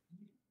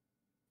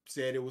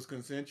 said it was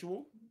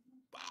consensual.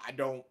 I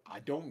don't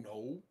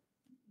know.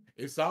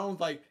 It sounds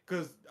like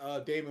because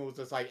Damon was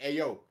just like, hey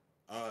yo,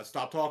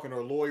 stop talking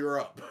or lawyer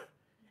up,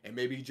 and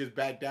maybe he just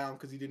backed down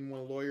because he didn't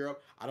want to lawyer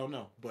up. I don't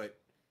know, but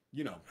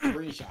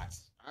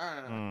screenshots.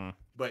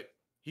 But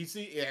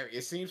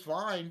it seems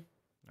fine.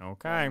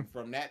 Okay.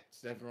 From that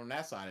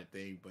side of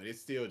thing, but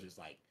it's still just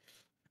like,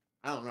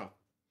 I don't know.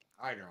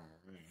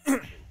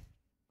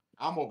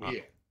 I'm over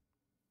here.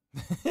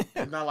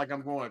 It's not like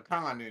I'm going to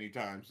con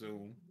anytime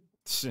soon,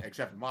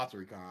 except for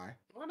Matsuri Con.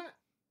 Why not?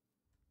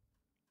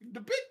 The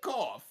big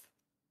cough.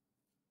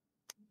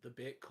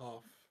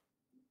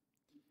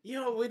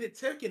 Yo, with it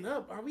ticking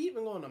up, are we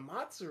even going to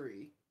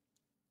Matsuri?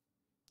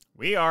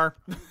 We are.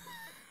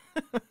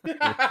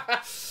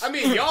 I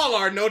mean, y'all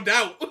are, no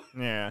doubt.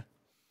 Yeah.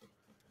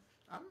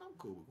 I'm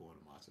cool with going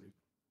to Matsuri,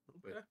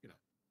 but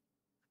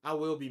I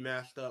will be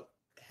mashed up.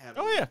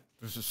 Oh yeah,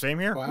 it's the same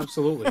here. Oh,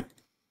 absolutely.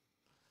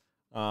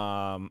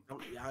 I'm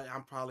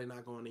probably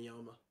not going to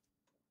Yoma.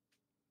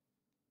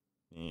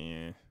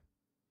 Yeah.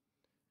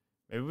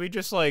 Maybe we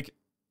just like,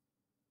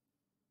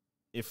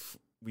 if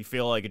we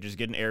feel like it, just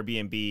get an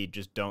Airbnb.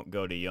 Just don't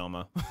go to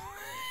Yoma.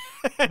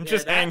 And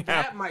just hang out.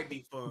 That might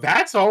be fun.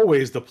 That's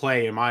always the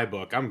play in my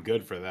book. I'm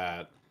good for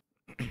that.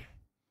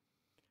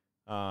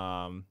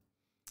 All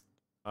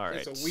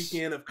right. It's a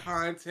weekend of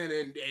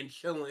content and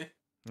chilling.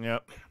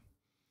 Yep.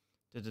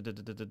 I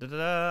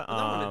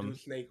want to do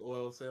Snake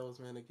Oil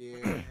Salesman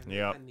again.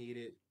 Yep. I need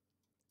it.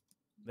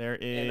 There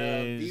is.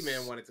 And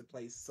D-Man wanted to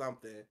play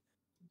something.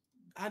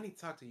 I need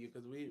to talk to you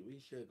because we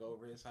should go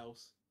over his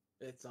house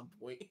at some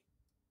point.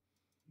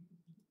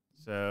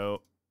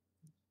 So,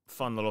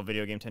 fun little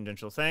video game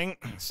tangential thing.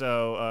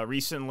 So,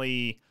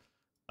 recently,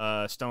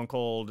 Stone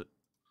Cold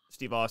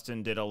Steve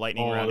Austin did a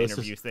lightning round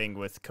interview thing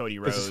with Cody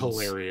Rhodes. This is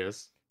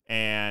hilarious.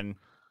 And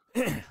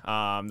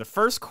the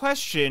first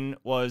question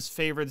was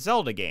favorite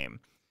Zelda game,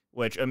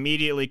 which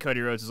immediately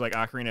Cody Rhodes is like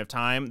Ocarina of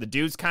Time. The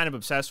dude's kind of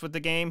obsessed with the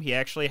game. He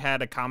actually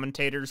had a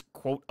commentator's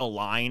quote a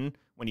line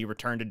when he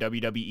returned to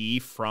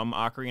WWE from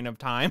Ocarina of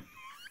Time.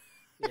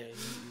 Yeah,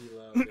 he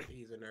loves it.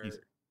 He's a nerd.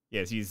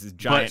 He's a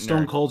giant But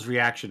Stone nerd. Cold's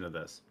reaction to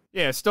this.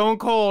 Yeah, Stone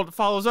Cold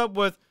follows up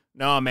with,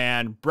 "No,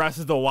 man, Breath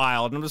of the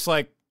Wild." And I'm just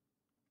like,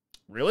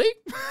 really?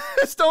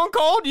 Stone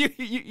Cold?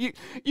 You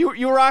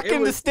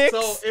rocking the sticks?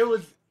 So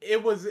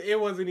it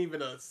wasn't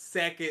even a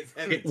second.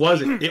 It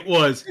wasn't. It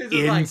was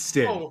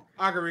instant. Like, oh,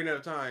 Ocarina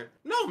of Time.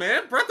 No,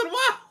 man, Breath of the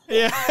Wild.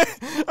 Yeah,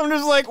 I'm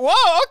just like,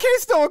 whoa, okay,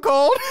 Stone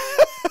Cold.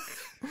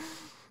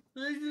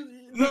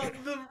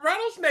 The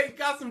rattlesnake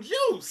got some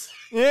juice.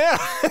 Yeah.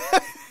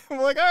 I'm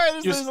like, all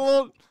right, there's a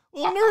little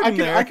nerd in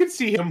there. I could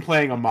see him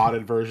playing a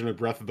modded version of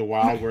Breath of the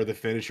Wild where the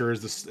finisher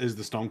is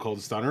the Stone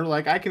Cold Stunner.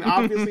 Like, I can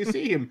obviously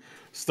see him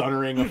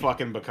stunnering a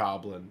fucking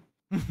Bokoblin.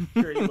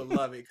 Sure, he would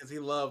love it because he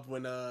loved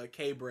when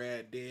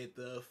K-Brad did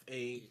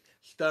a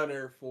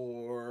stunner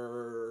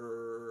for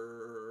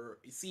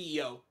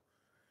CEO.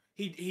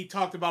 He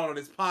talked about it on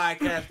his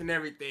podcast and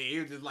everything. He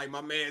was just like,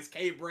 my man's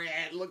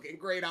K-Brad looking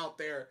great out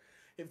there.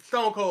 And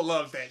Stone Cold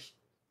loves that.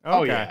 Okay.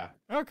 Oh yeah.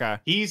 Okay.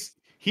 He's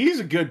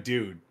a good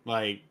dude.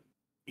 Like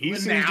he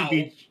seems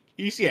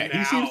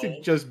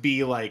to just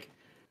be like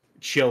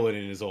chilling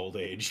in his old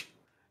age.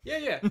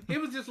 Yeah. He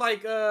was just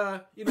like,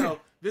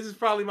 this is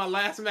probably my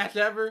last match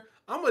ever.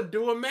 I'm gonna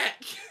do a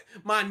match.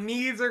 My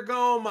knees are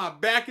gone, my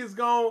back is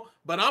gone,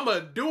 but I'm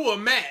gonna do a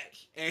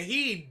match. And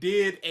he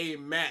did a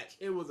match.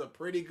 It was a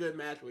pretty good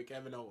match with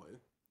Kevin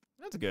Owens.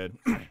 That's good.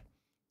 Do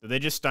they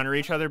just stunner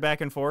each other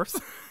back and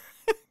forth?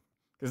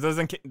 Because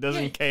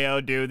doesn't KO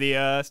do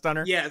the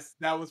stunner? Yes,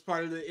 that was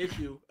part of the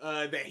issue.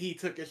 That he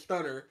took a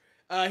stunner.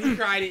 He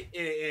tried it.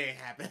 It ain't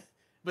happen.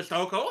 But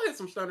Stone Cold had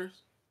some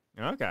stunners.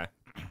 Okay.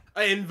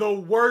 And the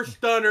worst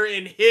stunner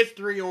in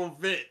history on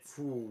Vince.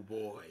 Oh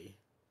boy.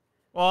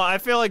 Well, I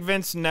feel like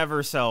Vince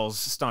never sells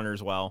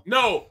stunners well.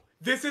 No,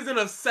 this isn't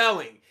a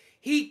selling.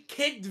 He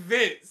kicked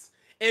Vince,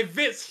 and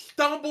Vince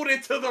stumbled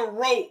into the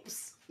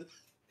ropes.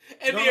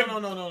 And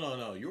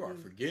No. You are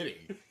forgetting.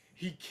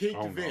 He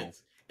kicked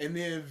Vince. And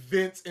then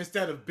Vince,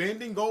 instead of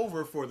bending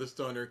over for the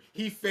stunner,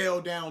 he fell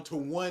down to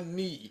one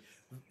knee.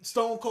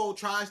 Stone Cold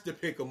tries to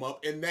pick him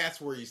up, and that's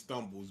where he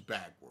stumbles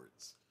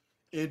backwards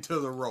into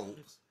the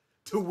ropes.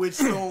 To which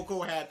Stone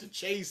Cold had to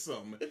chase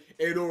him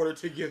in order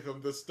to give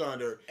him the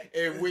stunner.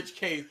 In which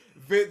case,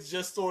 Vince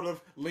just sort of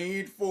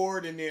leaned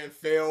forward and then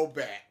fell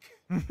back.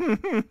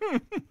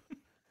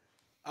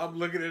 I'm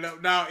looking it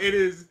up now. It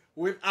is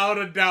without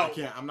a doubt.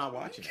 I'm not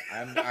watching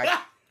it.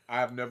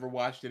 I've never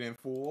watched it in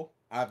full.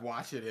 I've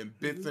watched it in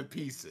bits and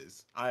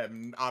pieces.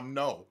 I'm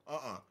no.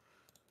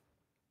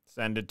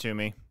 Send it to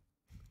me.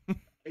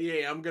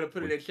 Yeah, I'm gonna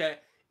put it in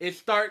chat. It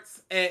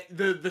starts at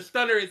the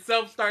stunner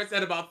itself starts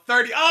at about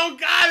 30. Oh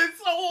God, it's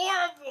so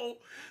horrible.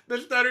 The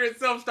stunner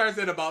itself starts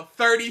at about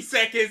 30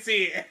 seconds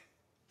in.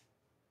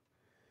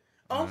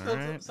 Also,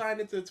 Alright.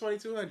 signed into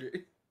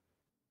 2200.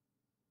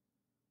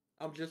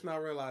 I'm just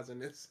not realizing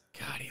this.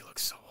 God, he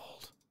looks so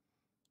old.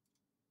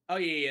 Oh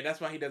yeah,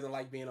 that's why he doesn't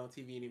like being on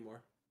TV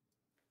anymore.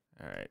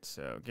 All right,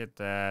 so get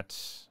that.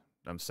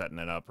 I'm setting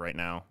it up right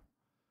now.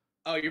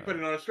 Oh, you're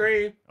putting it on a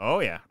stream?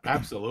 Oh, yeah.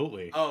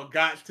 Absolutely. Oh,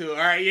 got to. All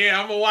right,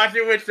 yeah, I'm gonna watch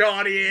it with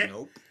y'all here.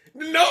 Nope.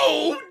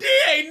 No,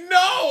 DA,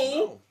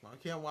 no. I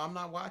can't. Well,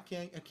 I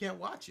can't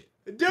watch it.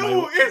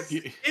 Dude,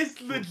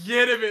 it's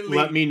legitimately.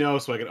 Let me know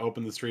so I can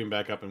open the stream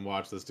back up and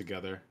watch this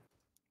together.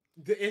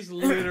 It's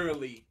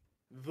literally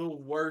the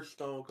worst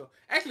Stone Cold.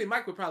 Actually,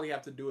 Mike would probably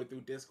have to do it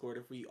through Discord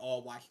if we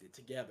all watched it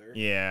together.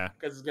 Yeah.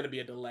 Because it's gonna be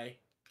a delay.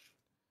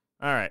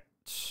 All right.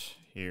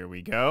 Here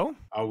we go.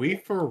 Are we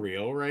for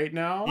real right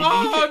now?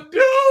 Oh,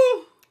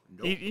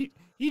 dude! Nope.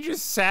 He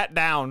just sat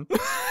down.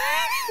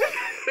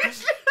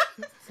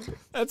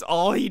 That's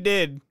all he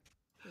did.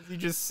 He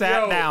just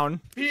sat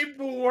down.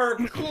 People were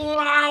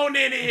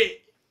clowning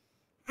it.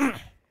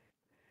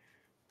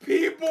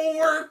 People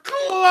were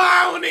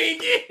clowning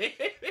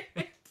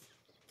it.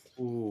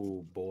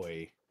 Ooh,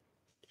 boy.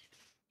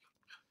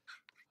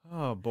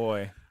 Oh,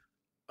 boy.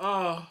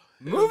 Oh.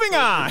 Moving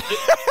on.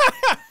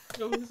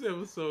 It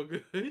was so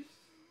good.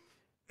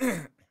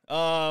 Did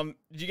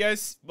you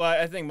guys? Well,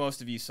 I think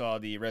most of you saw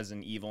the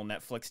Resident Evil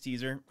Netflix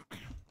teaser.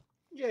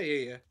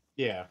 Yeah.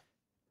 Yeah.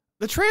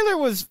 The trailer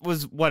was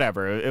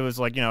whatever. It was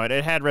like,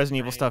 it had Resident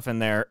Evil stuff in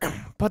there,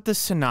 but the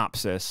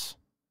synopsis.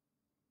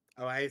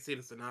 Oh, I didn't see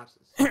the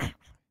synopsis.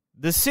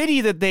 The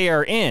city that they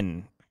are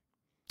in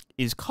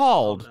is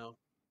called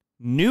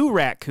New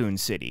Raccoon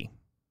City.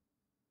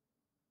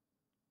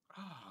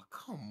 Oh,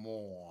 come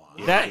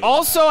on. That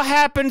also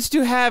happens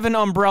to have an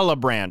Umbrella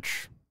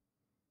branch.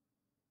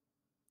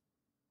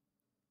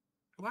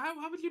 Why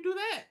would you do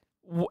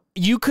that?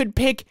 You could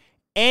pick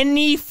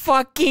any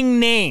fucking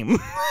name.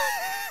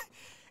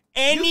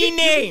 Any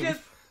name.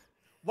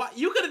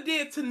 You could have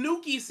did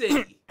Tanuki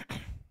City.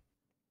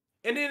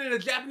 And then in the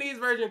Japanese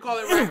version, call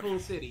it Raccoon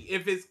City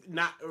if it's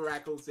not a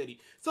Raccoon City.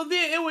 So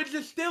then it would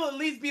just still at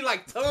least be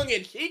like tongue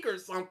in cheek or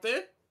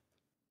something.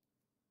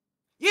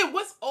 Yeah,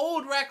 what's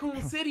old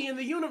Raccoon City in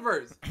the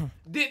universe?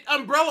 Did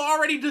Umbrella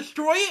already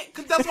destroy it?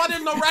 Because that's why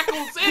there's no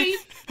Raccoon City.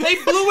 They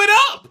blew it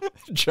up.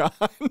 John,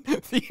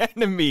 the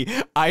enemy,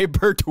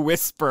 Ibert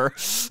Whisper.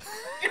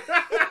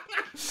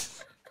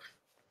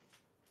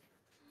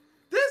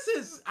 This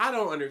is, I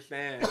don't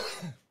understand.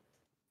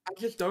 I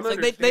just don't Like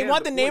understand. they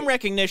want the name point.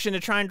 recognition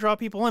to try and draw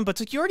people in, but it's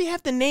like you already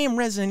have the name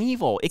Resident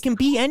Evil. It can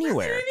be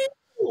anywhere.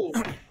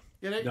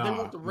 Yeah, they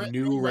want the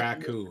new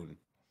raccoon.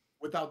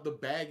 without the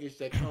baggage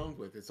that comes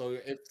with it. So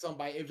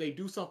if they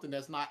do something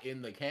that's not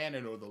in the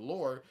canon or the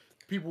lore,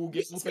 people will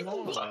get open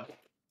on.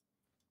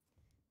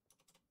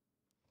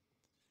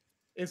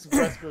 It's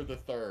Wesker the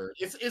Third.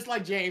 It's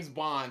like James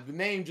Bond. The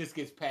name just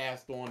gets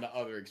passed on to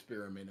other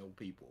experimental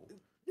people.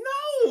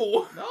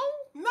 No,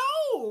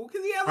 No,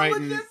 because he has Right, a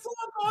legit song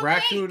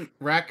called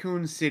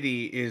Raccoon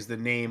City is the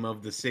name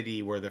of the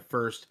city where the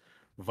first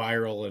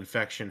viral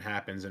infection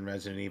happens in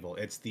Resident Evil.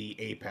 It's the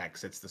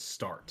apex. It's the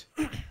start.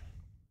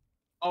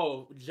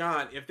 Oh,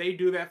 John, if they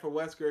do that for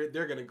Wesker,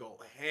 they're gonna go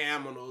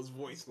ham on those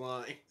voice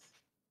lines.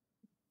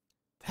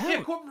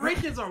 Yeah,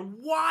 corporations are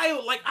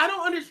wild. Like, I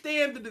don't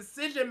understand the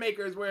decision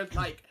makers where it's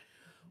like,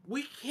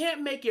 we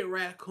can't make it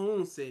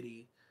Raccoon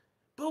City,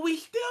 but we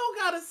still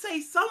gotta say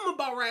something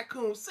about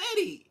Raccoon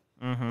City.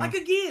 Mm-hmm. Like,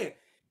 again,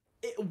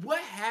 what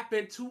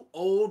happened to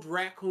old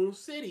Raccoon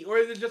City? Or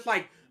is it just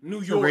like New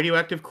It's York? a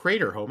radioactive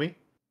crater, homie.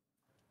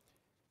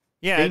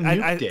 Yeah, They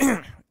nuked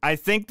it. I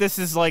think this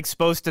is like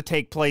supposed to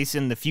take place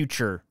in the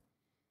future.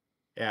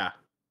 Yeah.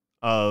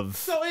 Of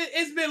So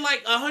it's been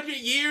like 100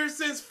 years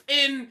since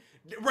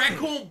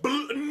Raccoon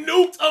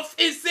nuked of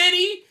his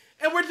city,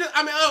 and we're just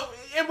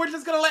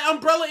gonna let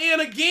Umbrella in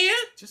again.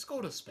 just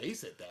go to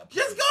space at that point.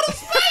 Just go to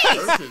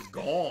space. Earth is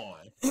gone.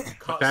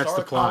 That's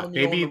the plot.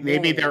 Maybe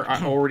they're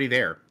moon. already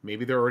there.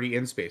 Maybe they're already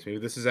in space. Maybe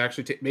this is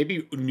actually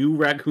maybe New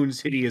Raccoon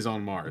City is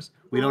on Mars.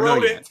 We don't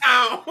know yet.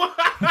 Town.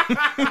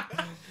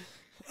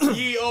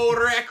 Ye old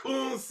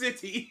Raccoon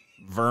City.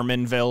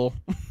 Verminville.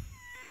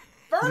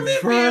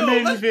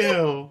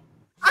 Verminville.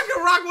 I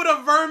can rock with a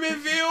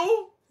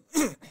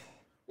Verminville.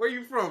 Where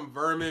you from,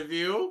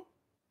 Verminville?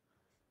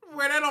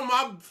 Wear that on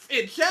my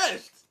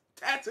chest.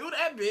 Tattoo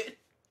that bit.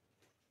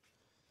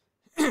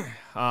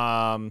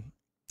 Moving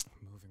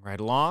right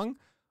along.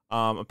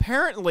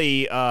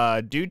 Apparently,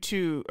 due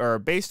to or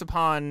based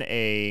upon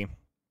a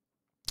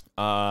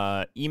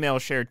email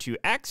shared to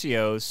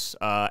Axios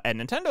at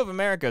Nintendo of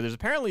America, there's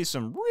apparently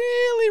some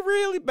really,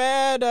 really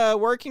bad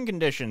working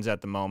conditions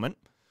at the moment.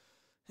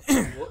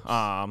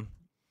 I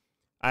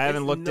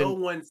haven't looked No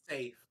one's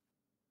safe.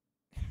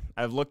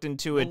 I've looked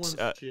into No it. one's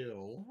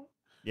chill.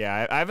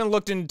 Yeah, I haven't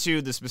looked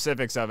into the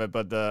specifics of it,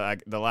 but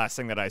the last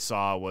thing that I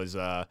saw was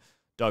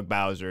Doug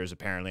Bowser is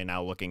apparently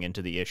now looking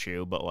into the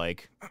issue. But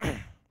like,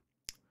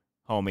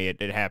 homie,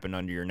 it happened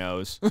under your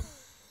nose.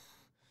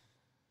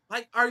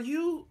 Like,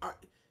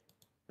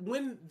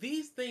 when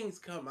these things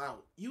come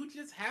out, you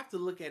just have to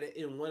look at it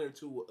in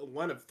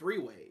one of three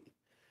ways.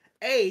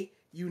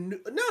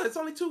 It's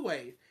only two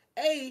ways.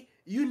 A,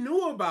 you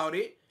knew about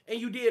it and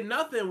you did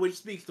nothing, which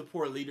speaks to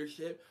poor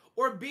leadership.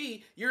 Or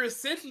B, you're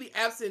essentially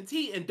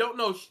absentee and don't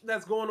know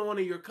that's going on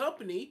in your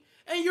company,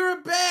 and you're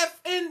a bad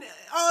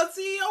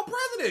CEO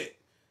president.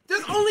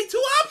 There's only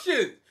two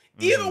options.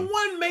 Either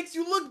one makes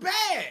you look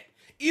bad.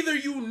 Either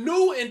you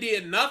knew and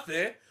did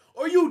nothing,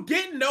 or you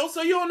didn't know,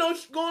 so you don't know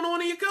what's going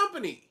on in your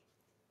company.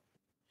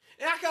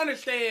 And I can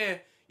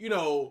understand,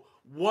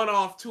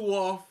 one-off,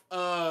 two-off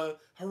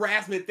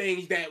harassment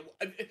things that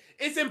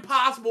it's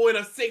impossible in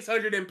a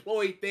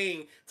 600-employee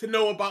thing to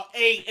know about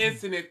a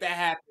incident that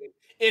happened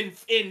in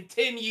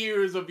 10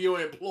 years of your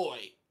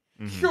employee.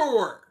 Mm-hmm.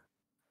 Sure.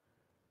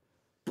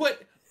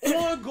 But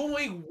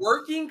ongoing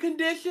working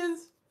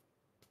conditions?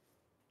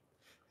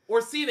 Or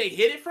see they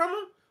hid it from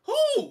him?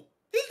 Who?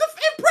 He's the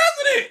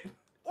president!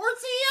 Or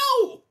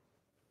CEO!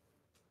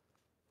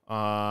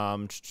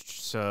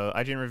 So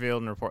IGN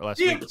revealed in a report last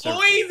The week.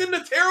 employees in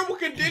the terrible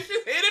conditions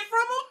hid it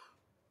from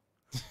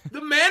him?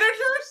 The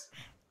managers?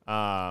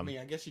 I mean,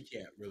 I guess you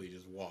can't really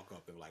just walk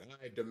up and like,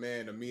 I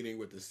demand a meeting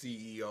with the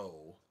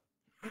CEO.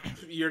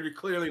 You're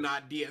clearly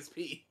not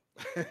DSP.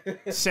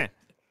 So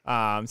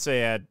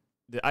yeah,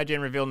 the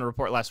IGN revealed in a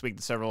report last week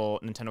that several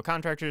Nintendo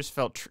contractors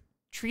felt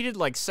treated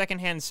like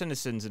secondhand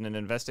citizens in an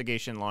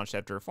investigation launched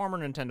after a former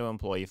Nintendo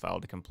employee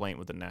filed a complaint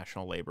with the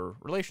National Labor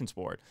Relations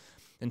Board.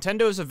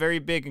 Nintendo is a very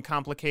big and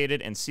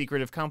complicated and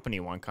secretive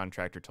company, one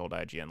contractor told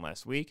IGN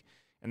last week,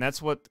 and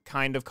that's what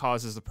kind of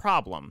causes the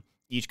problem.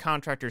 Each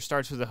contractor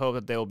starts with the hope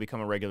that they will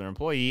become a regular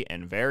employee,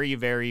 and very,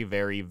 very,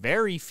 very,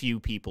 very few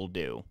people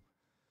do.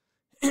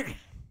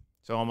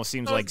 So it almost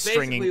seems like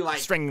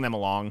stringing them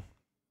along.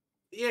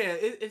 Yeah,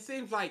 it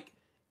seems like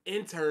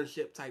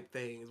internship type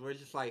things where it's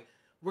just like,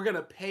 we're going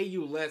to pay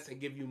you less and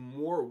give you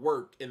more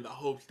work in the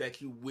hopes that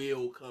you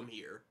will come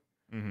here.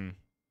 Mm-hmm.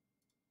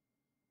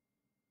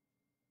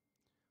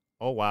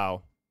 Oh,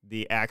 wow.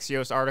 The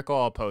Axios article,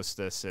 I'll post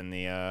this in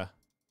the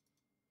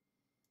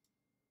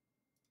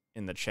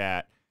in the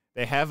chat.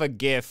 They have a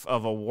GIF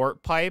of a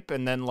warp pipe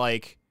and then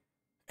like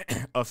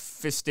a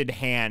fisted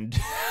hand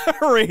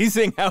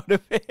raising out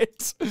of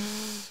it,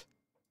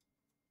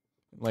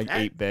 like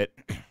 8-bit.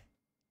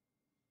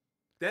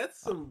 That's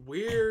some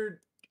weird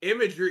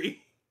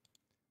imagery.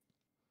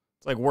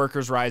 It's like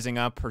workers rising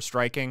up or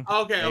striking.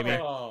 Okay, maybe.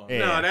 okay. Oh, Yeah.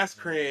 No, that's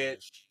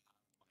cringe.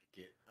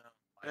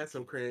 That's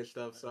some cringe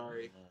stuff.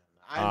 Sorry.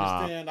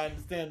 I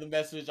understand the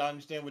message. I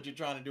understand what you're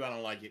trying to do. I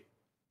don't like it.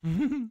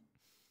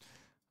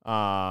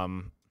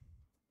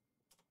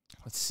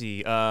 Let's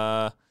see.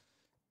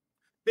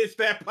 Bitch,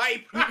 that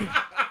pipe.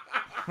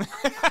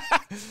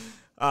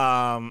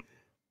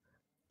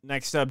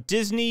 Next up,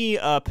 Disney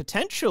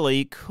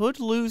potentially could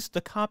lose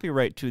the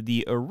copyright to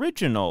the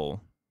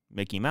original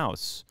Mickey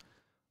Mouse.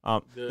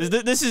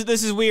 This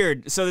is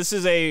weird. So this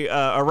is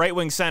a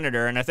right-wing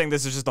senator, and I think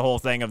this is just the whole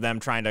thing of them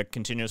trying to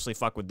continuously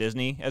fuck with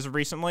Disney as of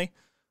recently.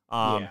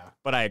 But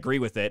I agree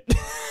with it.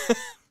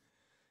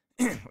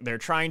 They're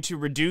trying to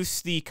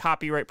reduce the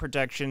copyright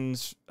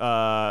protections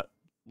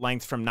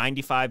length from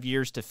 95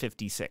 years to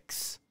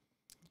 56,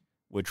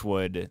 which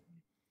would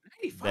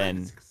 95 then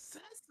is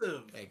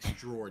excessive.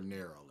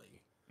 Extraordinarily.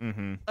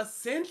 A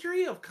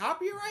century of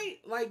copyright?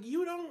 Like,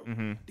 you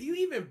don't... Do you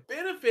even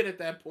benefit at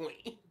that point?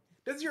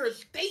 Does your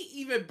estate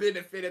even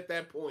benefit at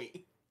that point?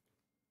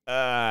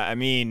 I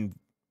mean,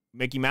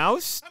 Mickey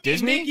Mouse?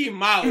 Disney? Mickey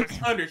Mouse,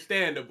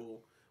 understandable.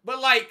 But,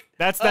 like...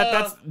 That's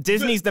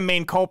Disney's the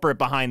main culprit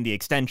behind the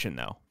extension,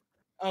 though.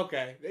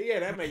 Okay, yeah,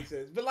 that makes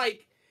sense. But,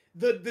 like,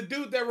 the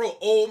dude that wrote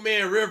Old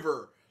Man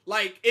River,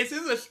 like, is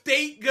his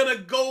estate gonna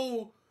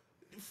go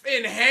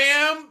in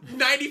ham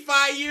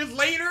 95 years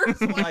later?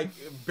 Like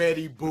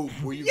Betty Boop,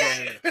 where you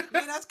going?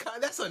 Man,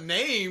 that's a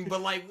name,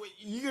 but like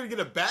you're gonna get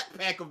a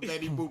backpack of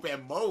Betty Boop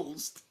at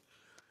most.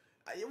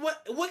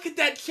 What could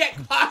that check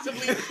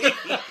possibly be?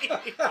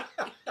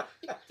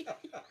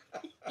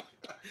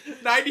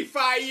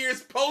 95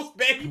 years post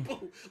Betty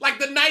Boop. Like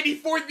the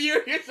 94th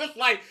year, it's just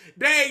like,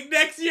 dang,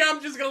 next year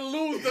I'm just gonna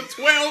lose the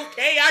 12K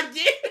I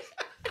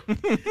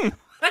get.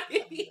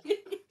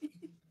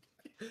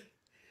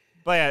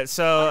 But yeah,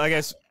 so I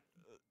guess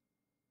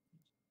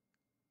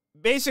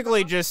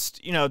basically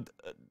just, you know,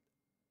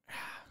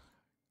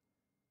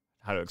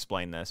 how to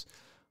explain this.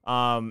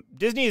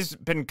 Disney's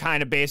been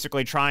kind of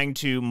basically trying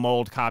to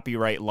mold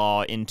copyright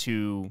law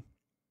into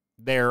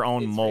their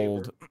own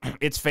mold,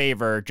 its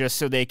favor, just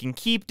so they can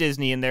keep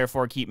Disney and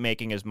therefore keep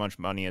making as much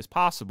money as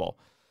possible.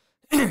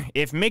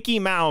 If Mickey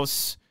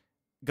Mouse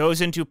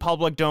goes into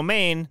public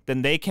domain,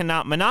 then they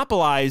cannot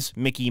monopolize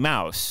Mickey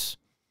Mouse.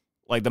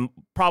 Like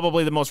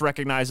probably the most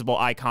recognizable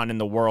icon in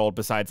the world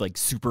besides like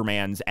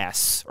Superman's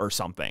S or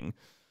something.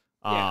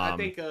 Yeah, I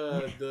think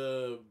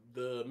the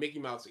Mickey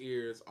Mouse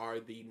ears are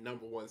the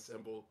 #1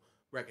 symbol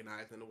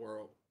recognized in the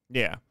world.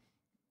 Yeah.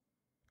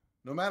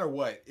 No matter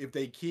what, if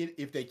they keep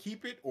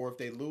it or if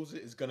they lose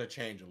it, it's gonna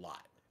change a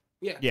lot.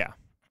 Yeah. Yeah.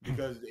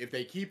 Because if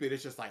they keep it,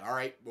 it's just like, all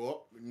right,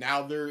 well,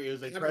 now there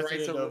is a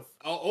precedent of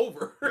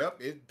over.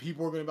 Yep,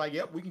 people are gonna be like,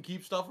 yep, we can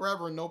keep stuff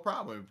forever, no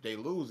problem. If they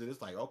lose it,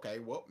 it's like, okay,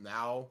 well,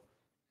 now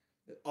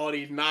all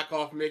these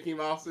knockoff Mickey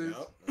Mouses.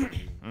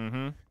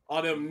 Yep.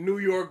 All them New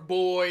York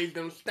boys,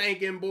 them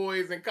stankin'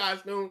 boys in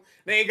costume,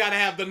 they ain't gotta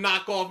have the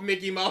knockoff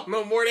Mickey Mouse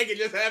no more. They can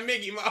just have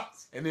Mickey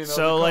Mouse. And then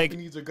so, other like,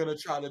 companies are gonna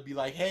try to be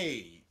like,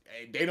 hey,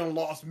 they don't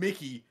lost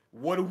Mickey.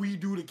 What do we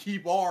do to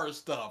keep our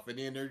stuff? And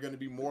then there's gonna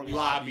be more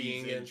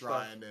lobbying and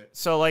trying to.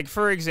 So, like,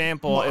 for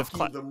example, if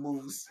the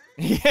moves.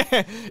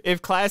 Yeah,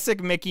 if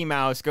classic Mickey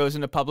Mouse goes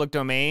into public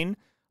domain,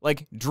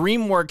 like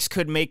DreamWorks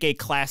could make a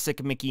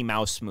classic Mickey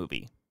Mouse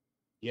movie.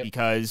 Yep.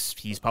 Because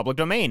he's public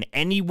domain.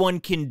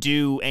 Anyone can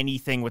do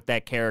anything with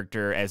that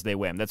character as they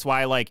whim. That's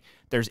why, like,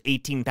 there's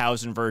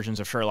 18,000 versions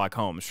of Sherlock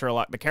Holmes.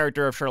 The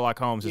character of Sherlock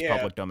Holmes is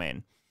public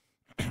domain.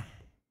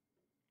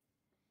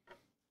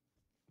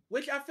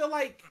 Which I feel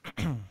like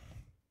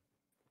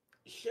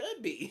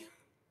should be.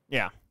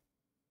 Yeah.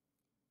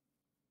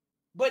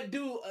 But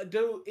do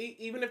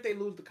even if they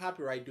lose the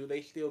copyright, do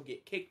they still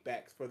get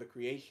kickbacks for the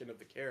creation of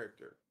the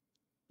character?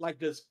 Like,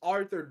 does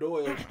Arthur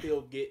Doyle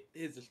still get,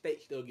 his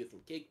estate still get some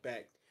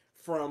kickbacks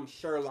from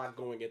Sherlock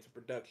going into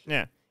production?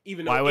 Yeah.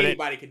 Even though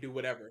anybody could do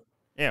whatever.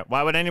 Yeah.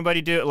 Why would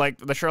anybody do, like,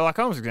 the Sherlock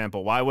Holmes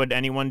example? Why would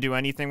anyone do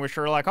anything with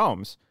Sherlock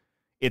Holmes?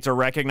 It's a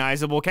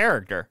recognizable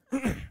character.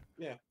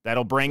 Yeah.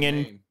 That'll bring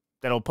in,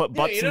 that'll put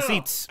butts in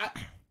seats.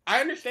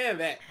 I understand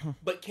that.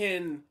 But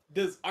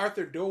does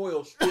Arthur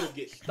Doyle still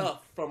get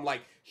stuff from,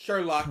 like,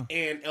 Sherlock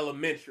and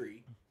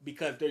Elementary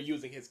because they're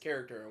using his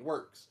character in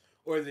works?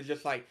 Or is it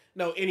just like,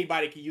 no,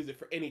 anybody can use it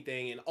for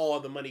anything and all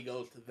the money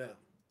goes to them?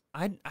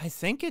 I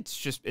think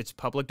it's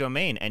public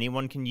domain.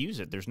 Anyone can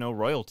use it. There's no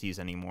royalties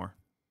anymore.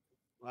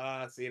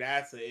 See,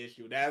 that's the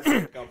issue. That's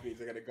where the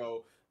companies are going to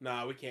go,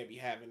 nah, we can't be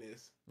having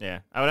this. Yeah,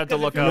 I would have to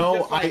look up.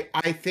 No,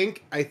 I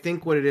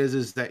think what it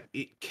is that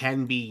it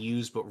can be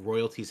used, but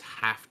royalties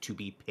have to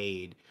be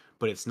paid.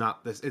 But it's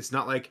not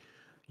like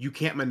you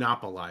can't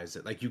monopolize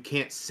it. Like, you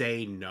can't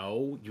say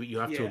no. You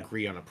have to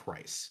agree on a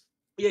price.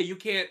 Yeah, you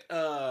can't.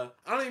 I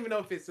don't even know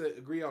if it's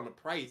agree on the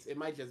price. It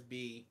might just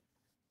be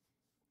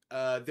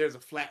there's a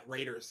flat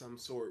rate or some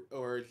sort,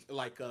 or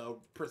like a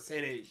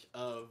percentage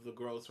of the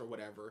gross or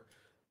whatever.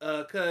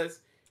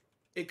 Because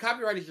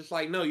copyright is just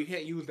like, no, you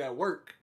can't use that work.